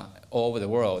media all over the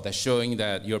world that showing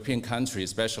that European countries,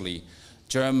 especially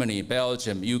Germany,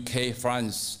 Belgium, UK,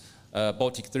 France,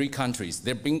 Baltic 3 countries,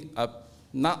 they're being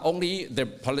not only the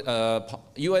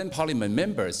UN Parliament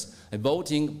members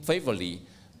voting favorably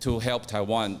to help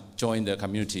Taiwan join the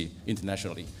community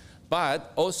internationally,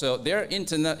 but also their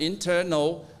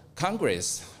internal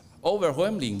Congress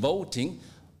overwhelmingly voting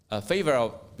favor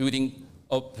of building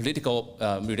a political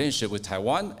relationship with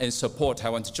Taiwan and support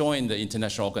Taiwan to join the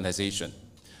international organization.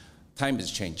 Time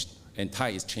has changed and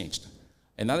tide is changed.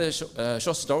 Another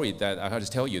short story that I have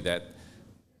to tell you that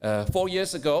 4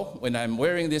 years ago, when I'm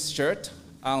wearing this shirt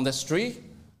on the street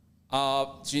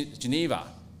of Geneva,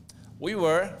 we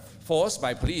were forced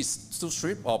by police to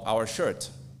strip off our shirt.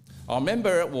 Our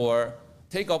member will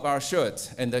take off our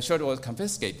shirt, and the shirt was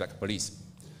confiscated by the police.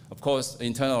 Of course,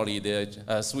 internally,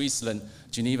 the Switzerland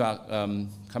Geneva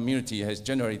community has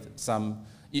generated some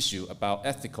issue about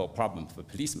ethical problem for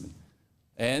policemen.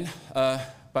 And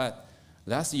but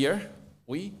last year,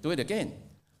 we do it again.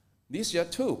 This year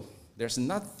too, there's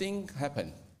nothing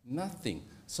happened, nothing.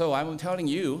 So I'm telling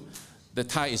you, the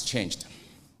tide is changed.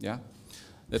 Yeah.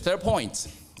 The third point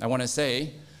I want to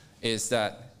say is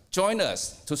that join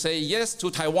us to say yes to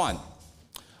Taiwan.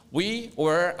 We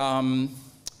were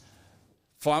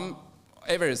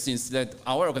ever since that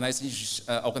our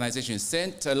organization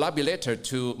sent a lobby letter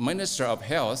to Minister of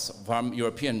Health from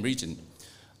European region,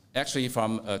 actually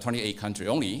from 28 countries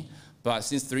only. But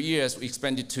since 3 years, we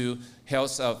expanded to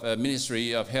Health of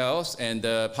Ministry of Health and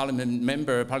Parliament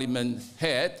member, Parliament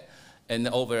head, and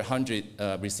over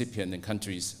 100 recipient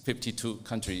countries, 52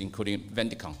 countries, including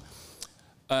Vatican.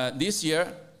 This year,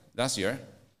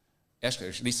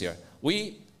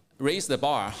 we raised the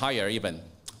bar higher even.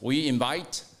 We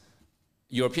invite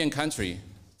European country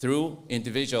through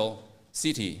individual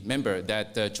city member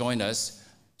that join us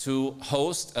to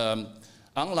host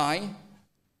online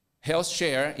health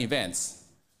share events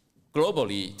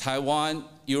globally, Taiwan,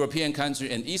 European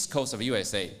country, and East Coast of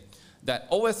USA, that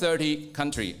over 30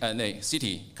 country and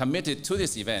city committed to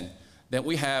this event, that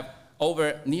we have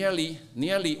over nearly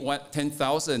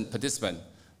 10,000 participants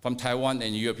from Taiwan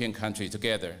and European countries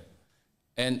together.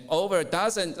 And over a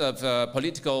dozen of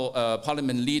political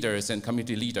parliament leaders and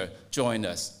community leaders join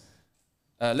us.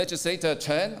 Legislator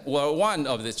Chen were one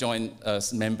of the joint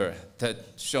member that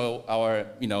show our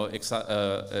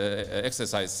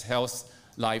exercise health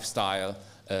lifestyle,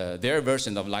 their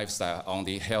version of lifestyle on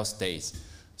the health days.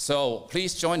 So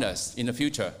please join us in the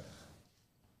future.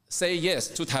 Say yes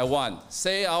to Taiwan.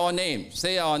 Say our name.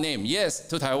 Yes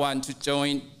to Taiwan to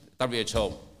join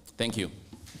WHO. Thank you.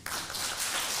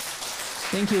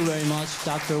 Thank you very much,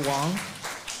 Dr. Wang.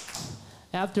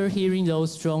 After hearing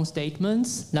those strong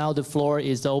statements, now the floor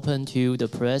is open to the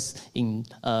press in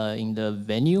the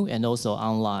venue and also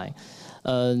online.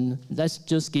 Let's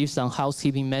just give some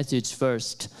housekeeping message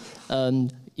first.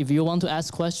 If you want to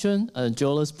ask question,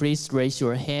 journalists, please raise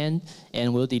your hand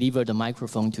and we'll deliver the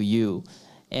microphone to you.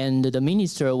 And the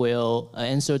minister will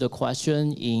answer the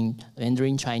question in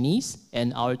Mandarin Chinese,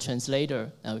 and our translator,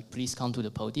 please come to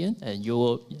the podium, and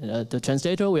the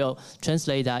translator will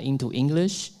translate that into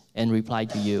English and reply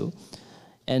to you.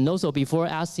 And also, before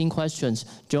asking questions,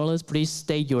 journalists, please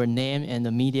state your name and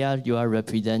the media you are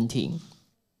representing.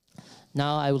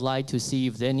 Now, I would like to see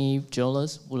if any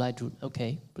journalists would like to,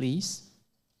 okay, please.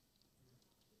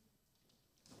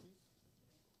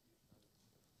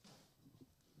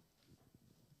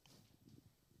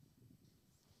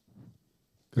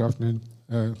 Good afternoon.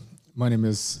 My name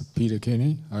is Peter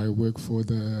Kenny. I work for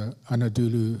the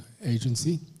Anadolu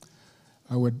Agency.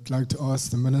 I would like to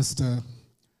ask the Minister,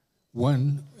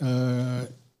 one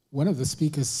of the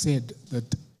speakers said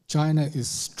that China is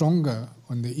stronger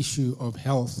on the issue of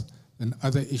health than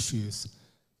other issues.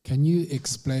 Can you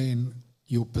explain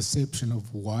your perception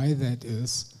of why that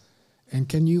is? And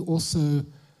can you also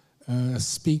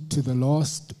speak to the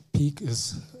last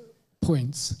speaker's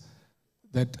points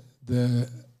that the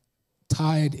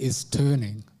tide is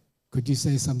turning? Could you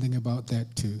say something about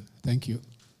that too? Thank you.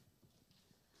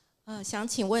 想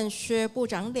请问薛部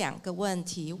长2个问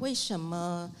题：为什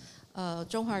么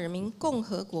中华人民共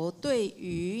和国对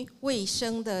于卫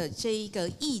生的这一个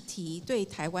议题对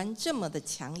台湾这么的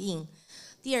强硬？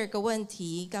第2个问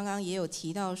题，刚刚也有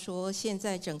提到说，现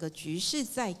在整个局势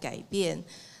在改变。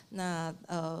那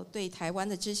对台湾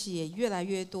的支持也越来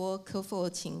越多，可否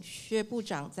请薛部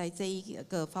长在这一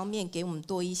个方面给我们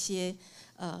多一些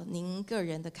您个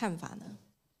人的看法呢？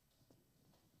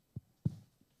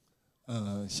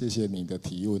谢谢你的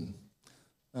提问。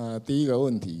第一个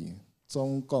问题，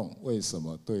中共为什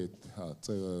么对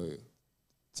这个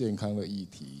健康的议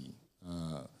题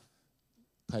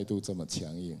态度这么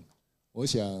强硬？我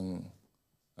想，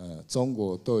中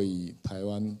国对于台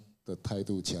湾的态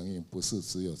度强硬，不是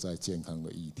只有在健康的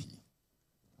议题，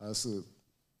而是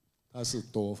它是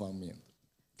多方面的。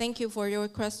Thank you for your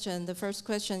question. The first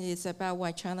question is about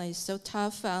why China is so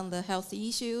tough on the health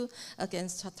issue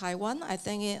against Taiwan. I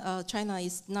think China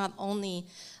is not only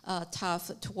tough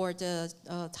toward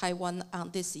Taiwan on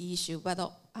this issue, but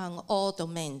on all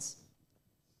domains.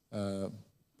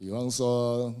 比方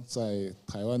说在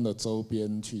台湾的周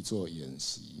边去做演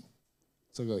习，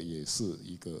这个也是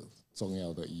一个重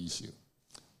要的 issue。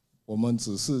我们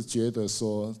只是觉得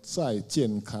说，在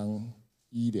健康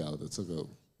医疗的这个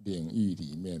领域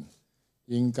里面，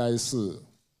应该是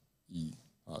以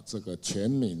这个全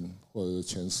民或者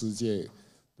全世界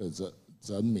的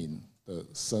人民的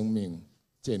生命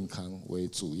健康为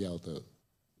主要的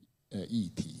议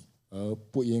题，而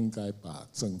不应该把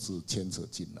政治牵扯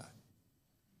进来。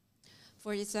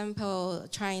For example,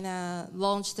 China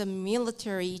launched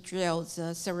military drills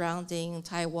surrounding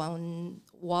Taiwan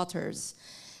waters,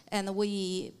 and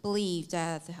we believe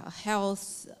that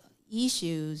health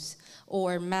issues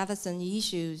or medicine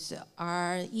issues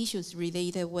are issues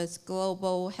related with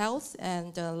global health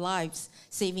and lives,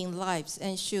 saving lives,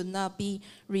 and should not be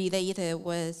related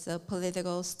with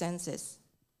political stances.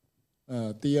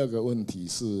 第二个问题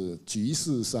是局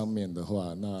势上面的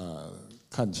话，那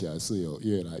看起来是有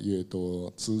越来越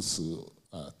多支持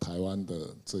台湾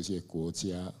的这些国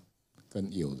家跟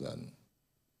友人。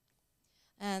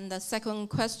And the second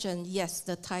question, yes,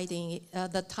 the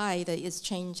tide is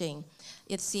changing.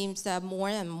 It seems that more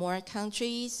and more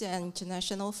countries and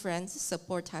international friends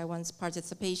support Taiwan's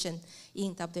participation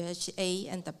in WHA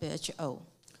and WHO.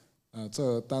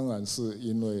 这当然是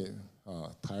因为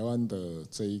台湾的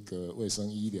这一个卫生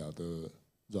医疗的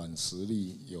软实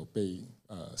力有被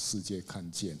世界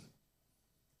看见。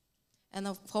And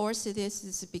of course, this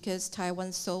is because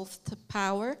Taiwan's soft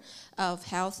power of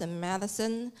health and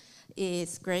medicine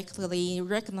is greatly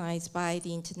recognized by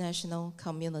the international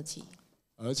community.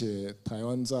 而且台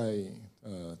湾在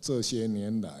这些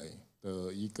年来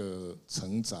的一个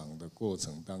成长的过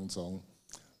程当中，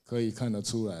可以看得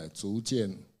出来，逐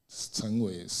渐成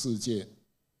为世界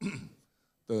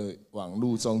的网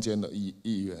络中间的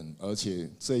一员，而且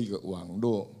这个网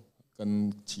络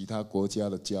跟其他国家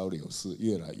的交流是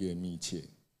越来越密切。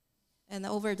And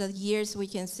over the years, we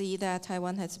can see that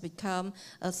Taiwan has become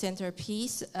a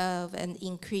centerpiece of an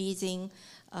increasing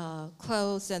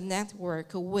close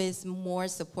network with more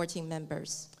supporting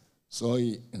members. 所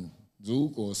以，如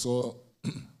果说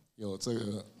有这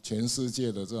个全世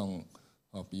界的这种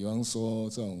比方说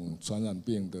这种传染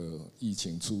病的疫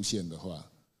情出现的话，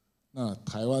那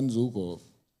台湾如果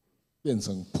变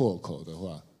成破口的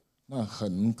话，那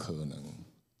很可能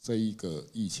这一个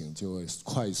疫情就会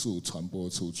快速传播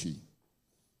出去。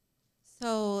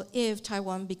So if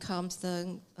Taiwan becomes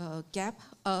the gap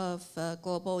of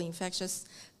global infectious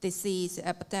disease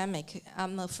epidemic,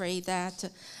 I'm afraid that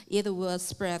it will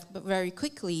spread very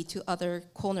quickly to other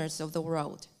corners of the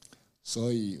world.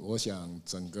 所以我想，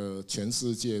整个全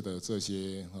世界的这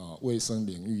些卫生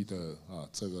领域的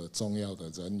这个重要的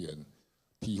人员，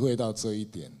体会到这一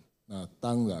点，那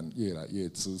当然越来越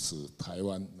支持台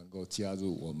湾能够加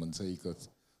入我们这一个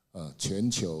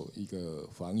全球一个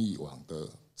防疫网的，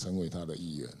成为他的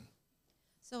一员。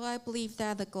So I believe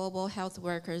that the global health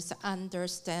workers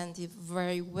understand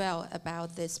very well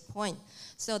about this point.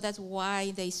 So that's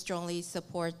why they strongly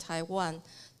support Taiwan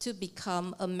to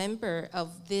become a member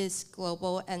of this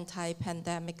global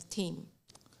anti-pandemic team.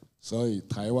 所以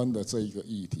台湾的这一个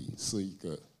议题是一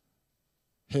个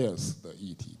health 的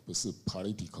议题，不是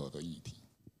political 的议题。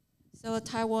So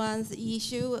Taiwan's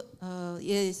issue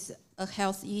is a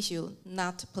health issue,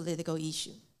 not a political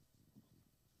issue.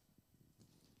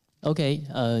 Okay,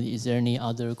 is there any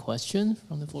other question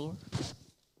from the floor?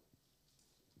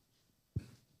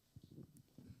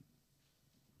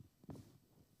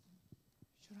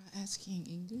 Should I ask in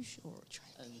English or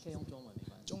Chinese? 你可以用中文，没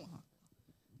关系。中文哈。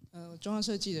中央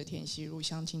社记者田希如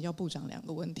想请教部长2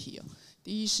个问题哦。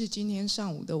第一是今天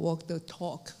上午的 Walk the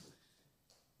Talk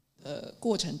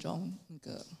过程中，那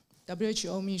个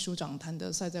WHO 秘书长谭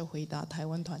德赛在回答台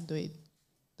湾团队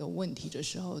的问题的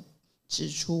时候，指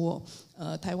出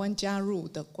台湾加入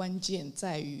的关键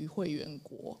在于会员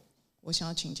国。我想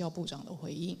要请教部长的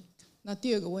回应。那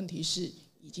第2个问题是，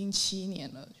已经7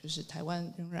年了，就是台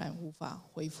湾仍然无法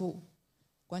恢复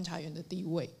观察员的地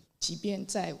位。即便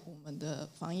在我们的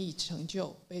防疫成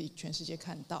就被全世界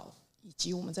看到，以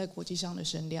及我们在国际上的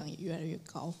声量也越来越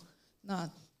高，那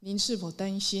您是否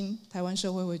担心台湾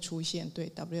社会会出现对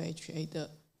WHA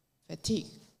的 fatigue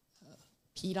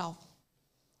疲劳，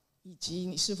以及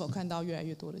你是否看到越来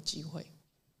越多的机会？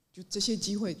就这些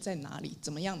机会在哪里？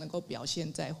怎么样能够表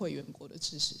现在会员国的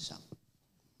支持上？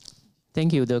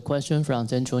 Thank you. The question from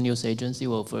Central News Agency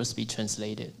will first be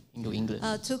translated into English.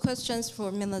 Two questions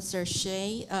for Minister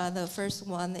Hsueh. The first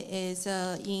one is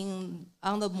on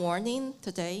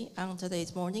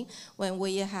today's morning, when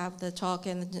we have the talk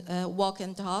and walk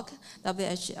and talk,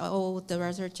 WHO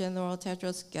Director General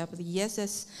Tedros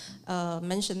Ghebreyesus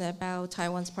mentioned about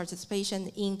Taiwan's participation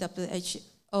in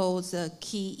WHO's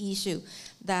key issue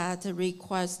that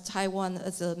requires Taiwan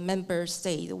as a member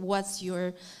state. What's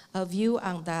your view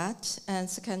on that? And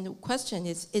second question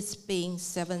is, it's been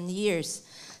 7 years.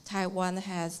 Taiwan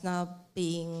has not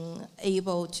been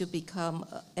able to become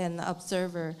an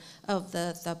observer of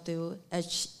the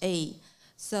WHA.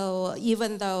 So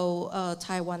even though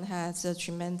Taiwan has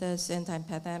tremendous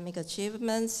anti-pandemic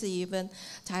achievements, even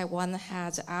Taiwan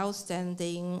has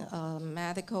outstanding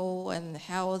medical and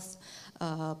health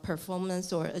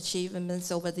performance or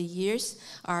achievements over the years,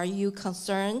 are you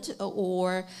concerned,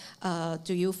 or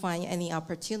do you find any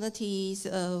opportunities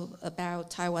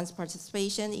about Taiwan's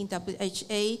participation in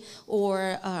WHA,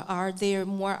 or are there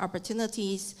more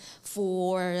opportunities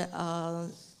for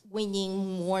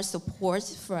winning more support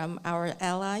from our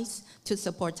allies to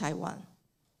support Taiwan?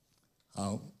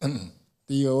 好，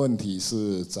第一个问题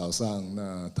是早上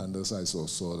谭德赛所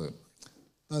说的，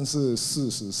但是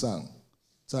事实上，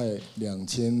在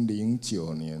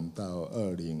2009年到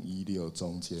2016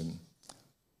中间，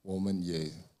我们也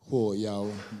获邀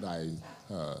来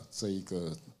这一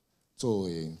个作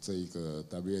为这一个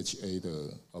WHA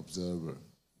的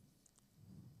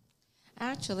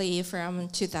observer。Actually, from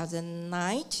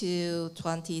 2009 to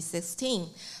 2016,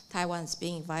 Taiwan's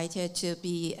been invited to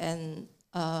be an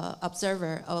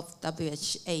observer of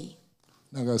WHA.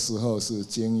 那个时候是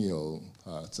经由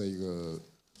这个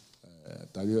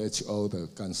WHO 的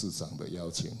干事长的邀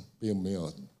请，并没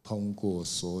有通过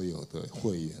所有的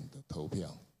会员的投票。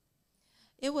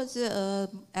It was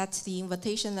at the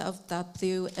invitation of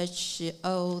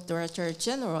WHO Director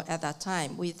General at that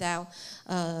time, without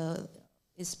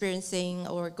experiencing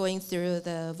or going through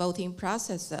the voting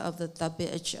process of the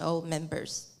WHO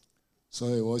members.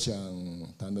 所以我想，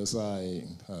谭德赛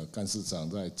干事长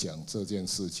在讲这件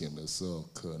事情的时候，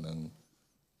可能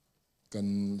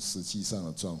跟实际上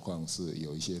的状况是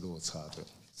有一些落差的。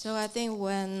So I think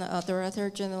when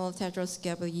Director General Tedros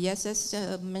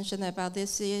Ghebreyesus mentioned about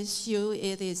this issue,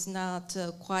 it is not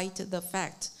quite the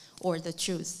fact or the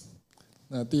truth.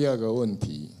 那第二个问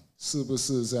题，是不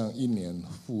是这样一年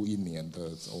复一年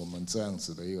的我们这样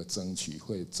子的一个争取，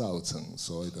会造成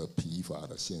所谓的疲乏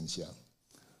的现象？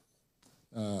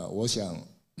我想，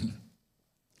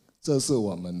这是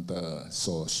我们的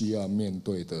所需要面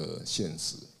对的现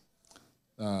实。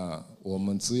那我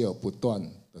们只有不断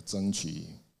的争取，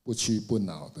不屈不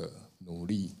挠的努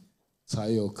力，才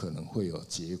有可能会有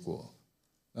结果。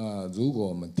那如果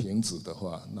我们停止的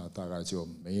话，那大概就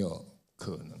没有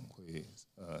可能会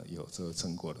有这个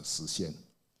成果的实现。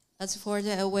As for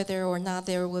whether or not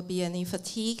there will be any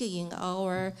fatigue in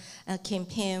our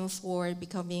campaign for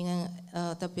becoming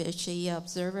a WHA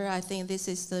observer, I think this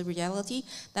is the reality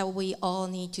that we all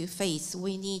need to face.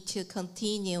 We need to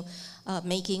continue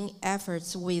making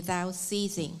efforts without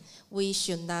ceasing. We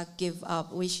should not give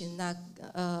up. We should not.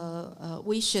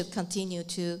 We should continue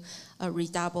to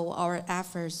redouble our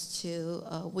efforts to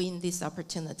win this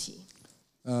opportunity.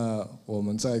 我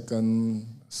们在跟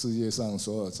世界上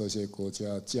所有这些国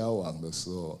家交往的时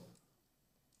候，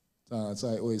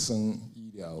在卫生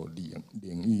医疗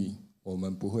领域，我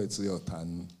们不会只有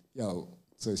谈要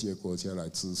这些国家来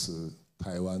支持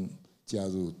台湾加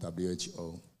入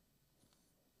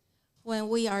WHO。When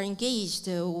we are engaged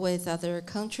with other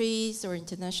countries or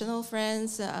international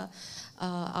friends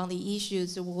on the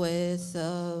issues with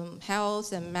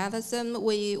health and medicine,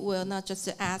 we will not just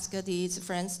ask these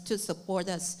friends to support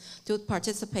us to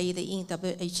participate in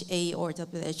WHA or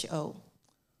WHO.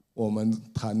 我们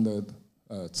谈的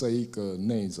这一个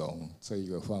内容，这一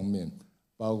个方面，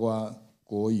包括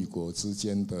国与国之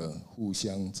间的互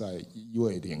相在医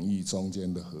卫领域中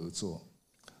间的合作。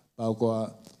包括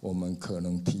我们可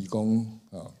能提供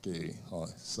给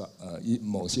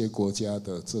某些国家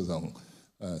的这种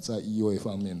在医卫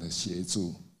方面的协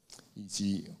助，以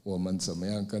及我们怎么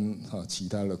样跟其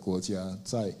他的国家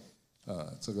在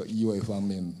这个医卫方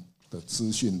面的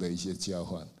资讯的一些交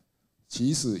换，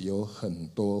其实有很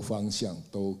多方向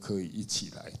都可以一起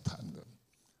来谈的。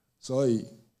所以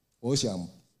我想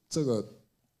这个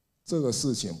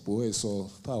事情不会说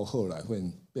到后来会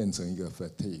变成一个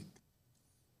fatigue。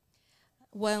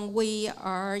when we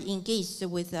are engaged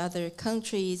with other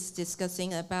countries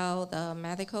discussing about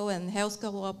medical and health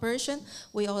cooperation,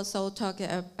 we also talk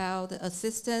about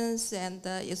assistance and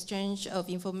the exchange of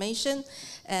information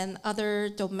and other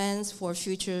domains for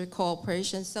future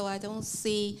cooperation. So I don't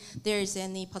see there is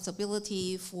any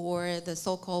possibility for the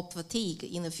so-called fatigue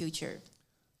in the future.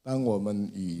 当我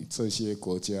们与这些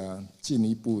国家进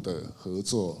一步的合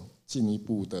作、进一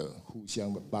步的互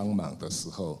相的帮忙的时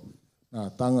候，那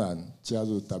当然加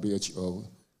入 WHO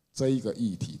这一个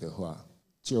议题的话，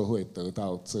就会得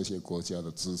到这些国家的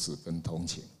支持跟同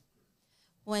情。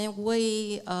When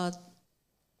we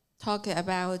talk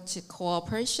about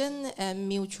cooperation and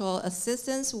mutual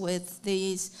assistance with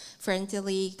these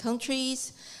friendly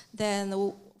countries, then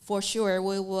for sure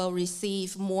we will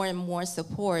receive more and more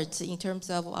support in terms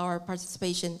of our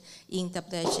participation in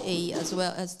WHA as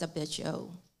well as WHO.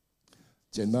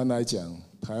 简单来讲，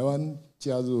台湾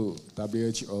加入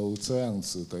WHO 这样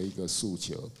子的一个诉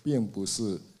求，并不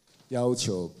是要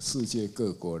求世界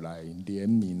各国来怜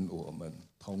悯我们、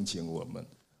同情我们，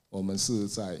我们是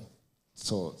在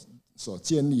所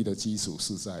建立的基础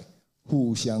是在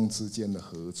互相之间的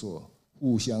合作、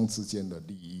互相之间的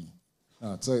利益，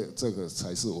这个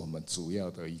才是我们主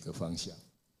要的一个方向。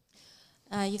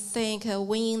I think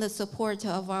winning the support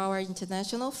of our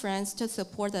international friends to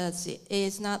support us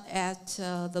is not at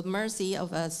the mercy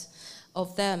of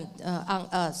them on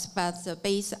us, but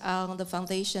based on the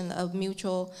foundation of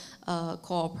mutual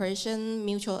cooperation,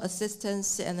 mutual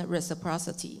assistance, and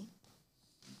reciprocity.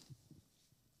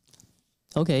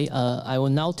 Okay, I will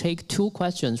now take two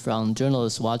questions from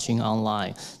journalists watching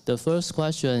online. The first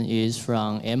question is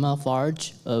from Emma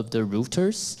Farge of the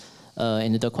Reuters.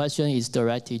 And the question is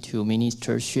directed to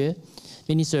Minister Hsueh.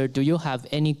 Minister, do you have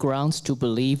any grounds to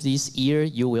believe this year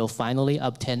you will finally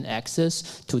obtain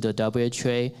access to the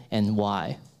WHO and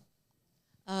why?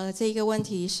 这个问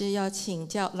题是要请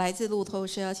教来自路透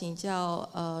社，要请教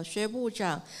薛部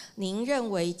长，您认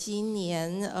为今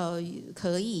年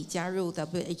可以加入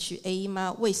WHA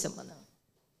吗？为什么呢？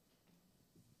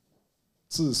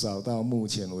至少到目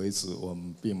前为止，我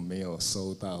们并没有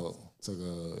收到这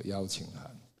个邀请函。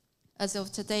As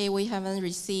of today, we haven't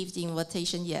received the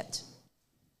invitation yet.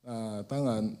 当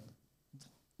然，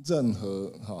任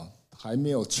何还没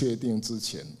有确定之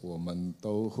前，我们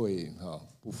都会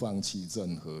不放弃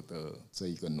任何的这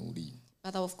一个努力。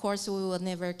But of course, we will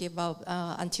never give up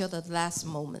until the last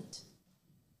moment.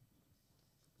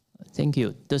 Thank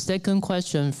you. The second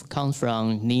question comes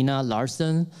from Nina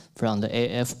Larson from the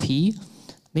AFP.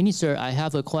 Minister, I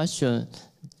have a question.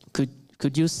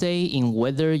 Could you say in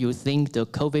whether you think the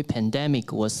COVID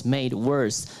pandemic was made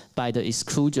worse by the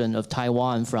exclusion of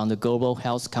Taiwan from the global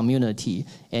health community,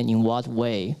 and in what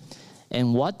way?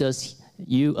 And what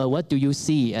do you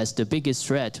see as the biggest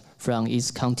threat from its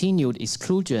continued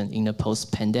exclusion in the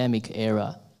post-pandemic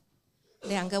era?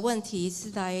 两个问题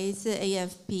是来自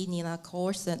AFP Nina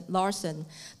Larson。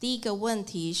第一个问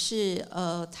题是，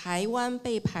台湾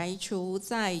被排除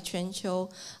在全球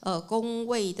公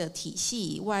卫的体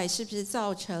系以外，是不是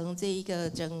造成这一个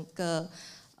整个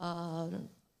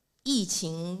疫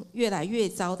情越来越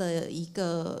糟的一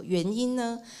个原因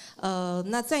呢？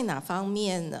那在哪方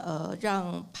面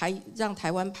让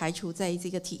台湾排除在这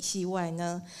个体系外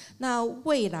呢？那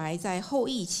未来在后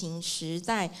疫情时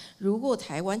代，如果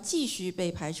台湾继续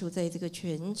被排除在这个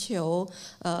全球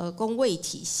公卫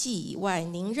体系以外，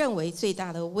您认为最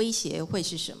大的威胁会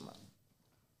是什么？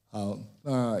好，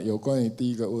那有关于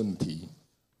第一个问题，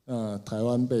那台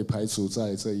湾被排除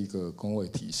在这一个公卫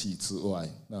体系之外，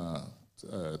那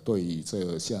对于这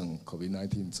个像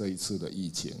COVID-19 这一次的疫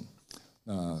情，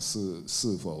那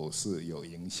是否是有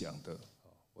影响的？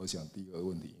我想第一个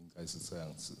问题应该是这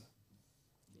样子。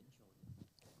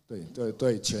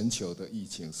对，全球的疫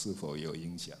情是否有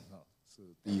影响？是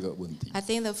第一个问题。I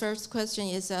think the first question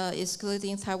is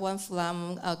excluding Taiwan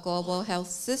from a global health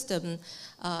system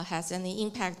has any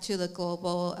impact to the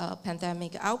global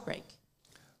pandemic outbreak?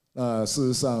 那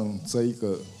事实上，这一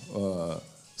个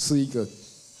是一个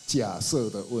假设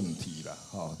的问题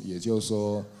啦，也就是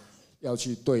说要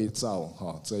去对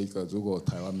照这一个，如果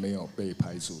台湾没有被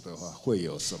排除的话，会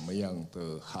有什么样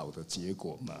的好的结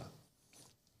果吗？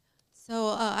 So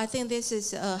I think this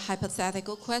is a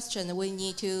hypothetical question. We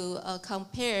need to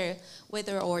compare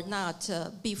whether or not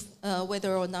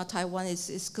Taiwan is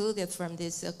excluded from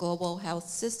this global health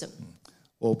system.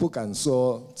 我不敢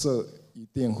说这一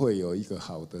定会有一个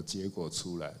好的结果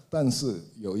出来，但是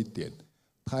有一点，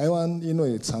台湾因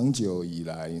为长久以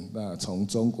来，那从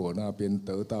中国那边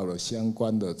得到了相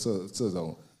关的这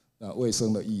种卫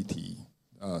生的议题，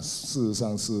事实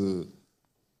上是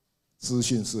资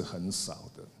讯是很少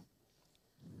的。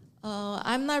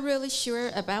I'm not really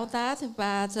sure about that,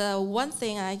 but one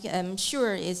thing I am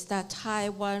sure is that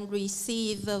Taiwan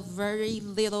received very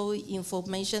little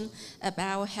information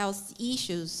about health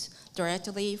issues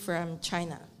directly from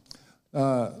China.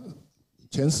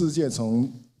 全世界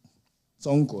从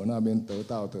中国那边得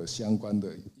到的相关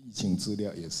的疫情资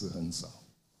料也是很少。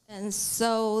And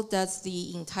so does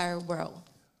the entire world.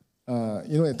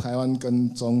 因为台湾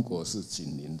跟中国是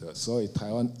紧邻的，所以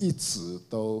台湾一直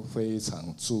都非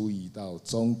常注意到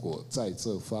中国在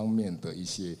这方面的一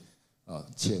些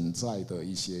潜在的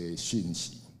一些讯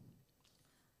息。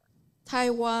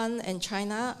Taiwan and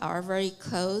China are very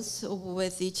close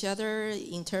with each other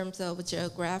in terms of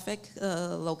geographic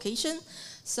location.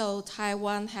 So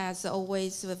Taiwan has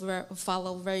always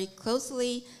followed very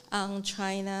closely on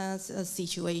China's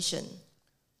situation.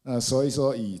 所以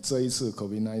说，以这一次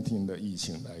COVID-19 的疫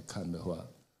情来看的话，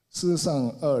事实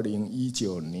上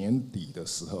，2019年底的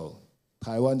时候，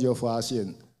台湾就发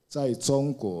现，在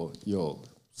中国有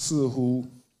似乎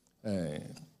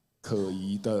可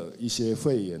疑的一些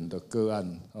肺炎的个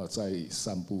案在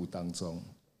散布当中。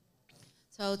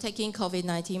So taking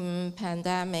COVID-19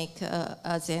 pandemic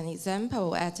as an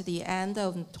example, at the end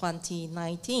of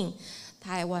 2019,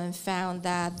 Taiwan found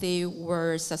that there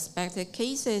were suspected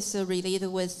cases related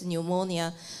with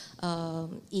pneumonia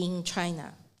in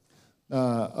China.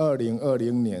 那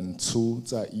2020年初，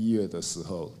在1月的时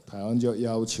候，台湾就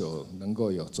要求能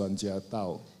够有专家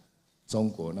到中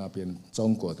国那边，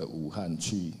中国的武汉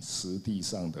去实地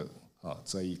上的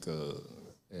这一个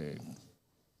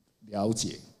了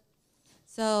解。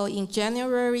So in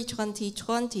January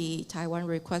 2020, Taiwan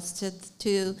requested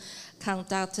to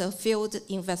conduct a field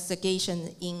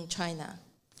investigation in China.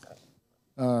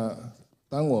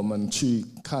 当我们去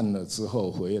看了之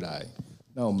后回来，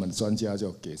那我们专家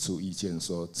就给出意见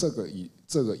说，这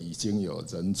个已经有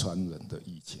人传人的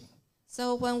疫情。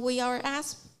So when we our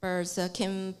experts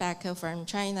came back from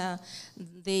China,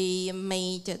 they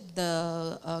made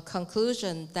the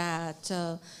conclusion that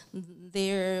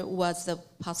there was a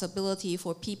possibility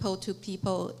for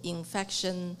people-to-people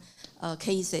infection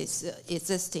cases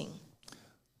existing.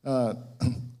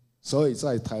 所以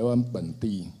在台湾本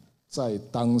地，在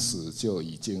当时就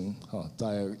已经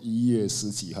在1月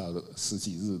十几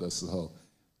日的时候，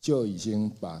就已经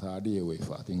把它列为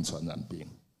法定传染病。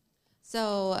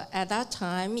So at that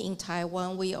time in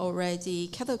Taiwan, we already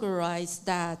categorized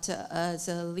that as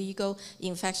a legal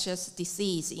infectious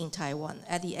disease in Taiwan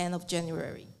at the end of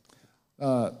January.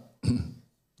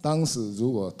 当时如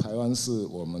果台湾是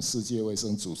我们世界卫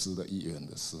生组织的一员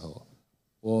的时候，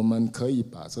我们可以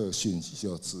把这个讯息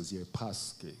就直接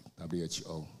pass 给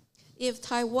WHO。If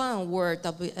Taiwan were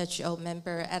WHO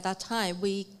member at that time,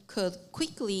 we could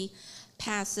quickly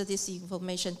pass this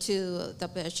information to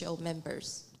WHO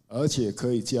members. 而且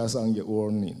可以加上一个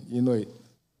warning， 因为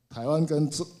台湾跟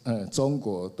中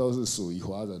国都是属于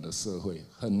华人的社会，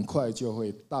很快就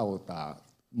会到达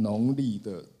农历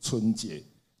的春节，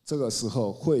这个时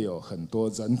候会有很多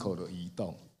人口的移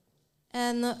动。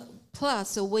And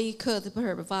plus, we could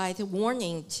provide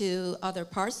warning to other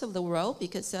parts of the world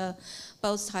because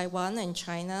both Taiwan and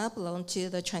China belong to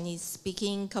the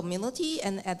Chinese-speaking community,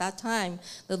 and at that time,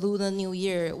 the Lunar New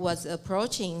Year was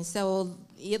approaching, so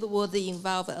it would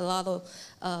involve a lot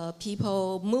of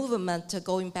people movement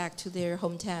going back to their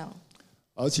hometown.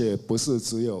 而且不是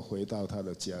只有回到他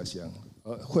的家乡，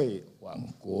而会往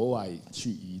国外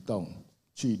去移动、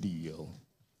去旅游。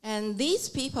And these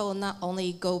people not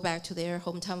only go back to their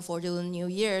hometown for the New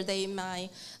Year,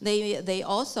 they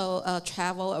also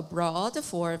travel abroad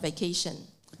for vacation.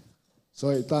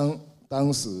 所以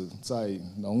当时在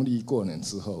农历过年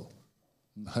之后，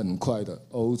很快的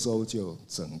欧洲就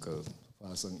整个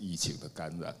发生疫情的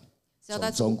感染，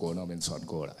从中国那边传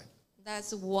过来。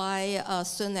That's why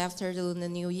soon after the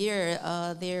New Year,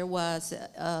 there was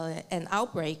an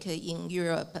outbreak in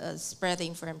Europe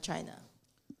spreading from China.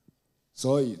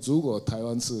 所以，如果台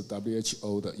湾是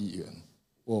WHO 的一员，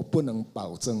我不能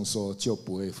保证说就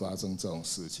不会发生这种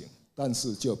事情，但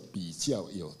是就比较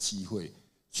有机会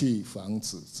去防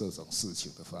止这种事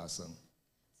情的发生。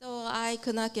So I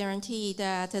could not guarantee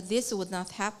that this would not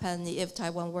happen if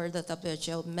Taiwan were the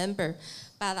WHO member,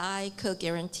 but I could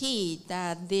guarantee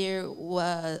that there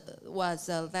was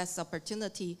a less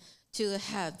opportunity to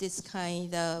have this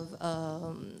kind of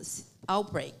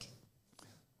outbreak.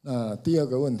 那第二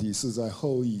个问题是在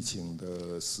后疫情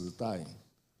的时代，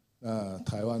那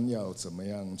台湾要怎么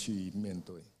样去面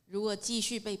对？如果继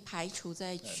续被排除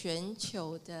在全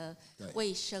球的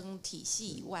卫生体系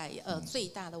以外，最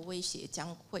大的威胁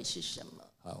将会是什么？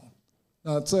好，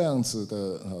那这样子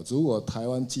的，如果台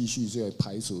湾继续就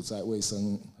排除在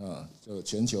就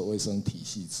全球卫生体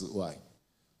系之外，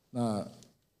那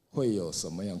会有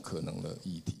什么样可能的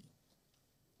议题？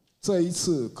这一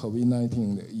次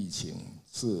COVID-19 的疫情，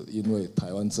是因为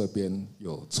台湾这边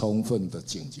有充分的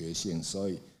警觉性，所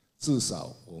以至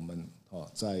少我们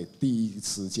在第一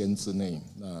时间之内，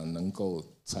那能够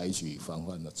采取防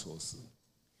范的措施。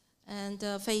And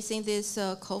facing this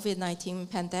COVID-19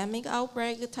 pandemic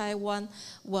outbreak, Taiwan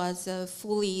was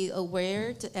fully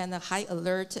aware and high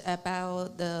alert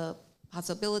about the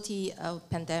possibility of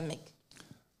pandemic.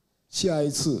 下一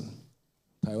次，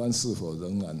台湾是否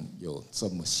仍然有这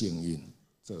么幸运，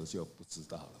这就不知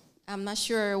道了。I'm not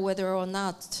sure whether or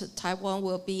not Taiwan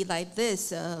will be like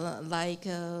this,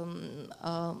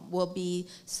 will be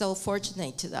so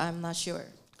fortunate. I'm not sure.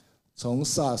 从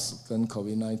SARS 跟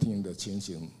COVID-19 的情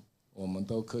形，我们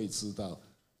都可以知道，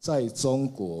在中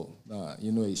国，那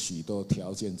因为许多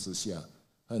条件之下，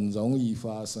很容易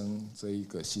发生这一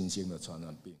个新兴的传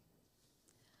染病。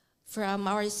From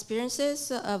our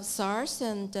experiences of SARS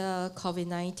and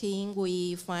COVID-19,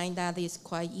 we find that it's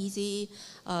quite easy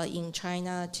in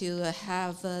China to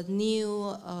have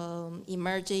new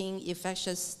emerging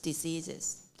infectious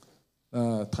diseases.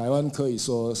 台湾可以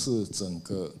说是整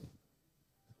个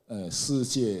世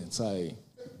界在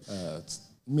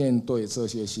面对这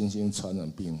些新兴传染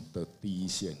病的第一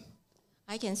线。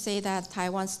I can say that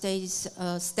Taiwan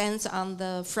stands on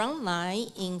the front line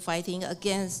in fighting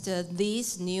against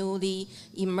these newly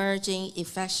emerging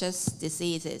infectious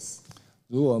diseases.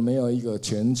 如果没有一个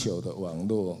全球的网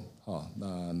络，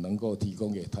那能够提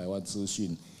供给台湾资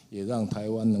讯，也让台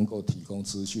湾能够提供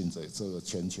资讯给这个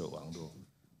全球网络，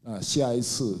那下一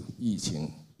次疫情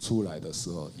出来的时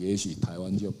候，也许台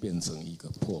湾就变成一个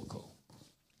破口。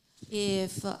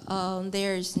If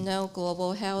there is no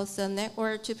global health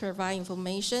network to provide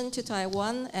information to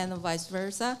Taiwan and vice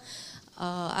versa,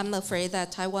 I'm afraid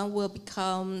that Taiwan will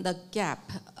become the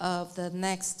gap of the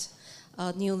next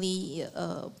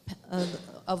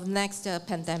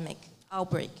pandemic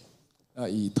outbreak.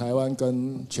 以台湾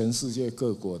跟全世界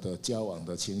各国的交往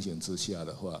的情形之下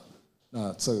的话，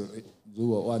那如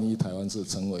果万一台湾是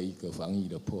成为一个防疫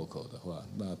的破口的话，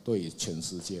那对全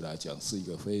世界来讲是一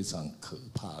个非常可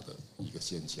怕的一个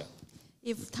现象。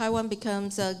If Taiwan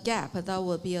becomes a gap, that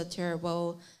would be a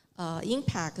terrible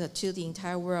impact to the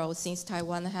entire world, since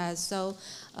Taiwan has so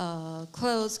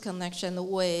close connection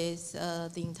with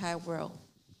the entire world.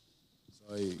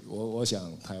 所以我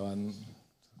想台湾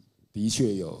的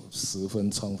确有十分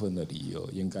充分的理由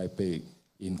应该被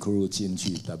include 进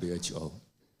去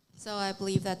WHO。So I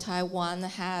believe that Taiwan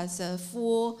has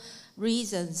full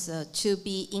reasons to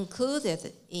be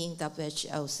included in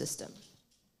WHO system.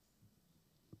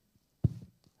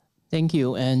 Thank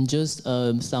you. And just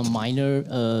some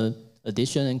minor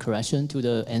addition and correction to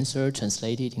the answer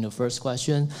translated in the first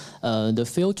question. The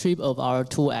field trip of our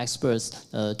two experts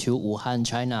to Wuhan,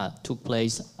 China took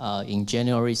place in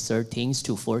January 13th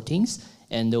to 14th.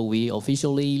 And we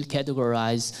officially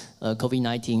categorize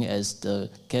COVID-19 as the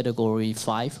category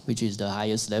 5, which is the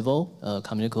highest level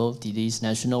communicable disease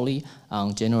nationally,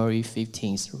 on January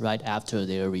 15th, right after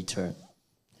their return.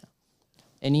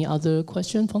 Any other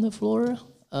question from the floor?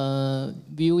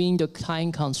 Viewing the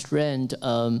time constraint,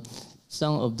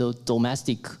 some of the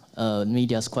domestic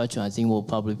media's question, I think we'll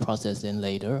probably process them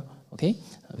later, okay?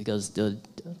 Because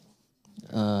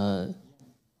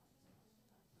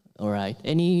all right,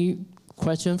 any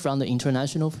question from the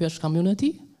international press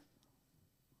community?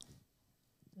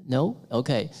 No?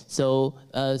 Okay. So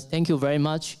thank you very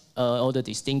much, all the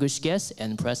distinguished guests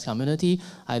and press community.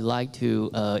 I'd like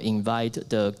to invite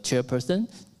the chairperson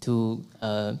to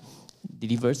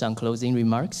deliver some closing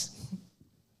remarks.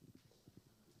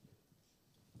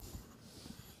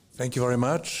 Thank you very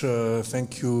much.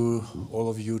 Thank you, all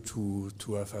of you,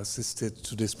 to have assisted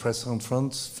to this press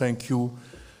conference. Thank you,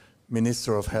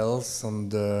 Minister of Health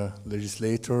and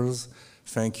legislators.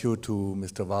 Thank you to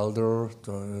Mr. Walder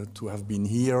to have been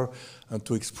here and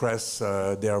to express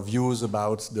their views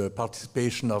about the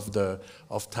participation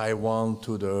of Taiwan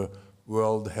to the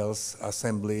World Health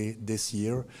Assembly this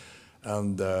year.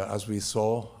 And as we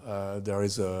saw, there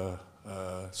is a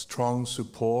strong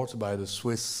support by the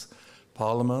Swiss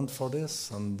Parliament for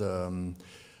this, and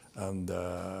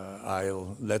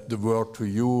I'll let the word to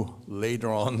you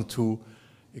later on to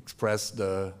express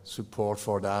the support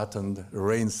for that and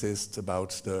reinsist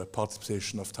about the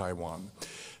participation of Taiwan.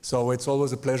 So it's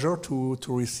always a pleasure to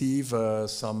receive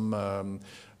some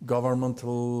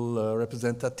governmental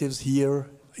representatives here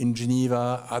in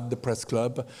Geneva at the Press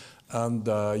Club, and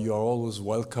you are always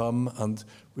welcome. And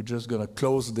we're just going to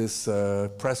close this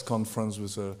press conference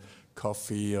with a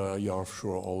coffee, you're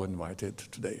sure all invited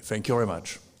today. Thank you very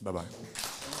much. Bye-bye.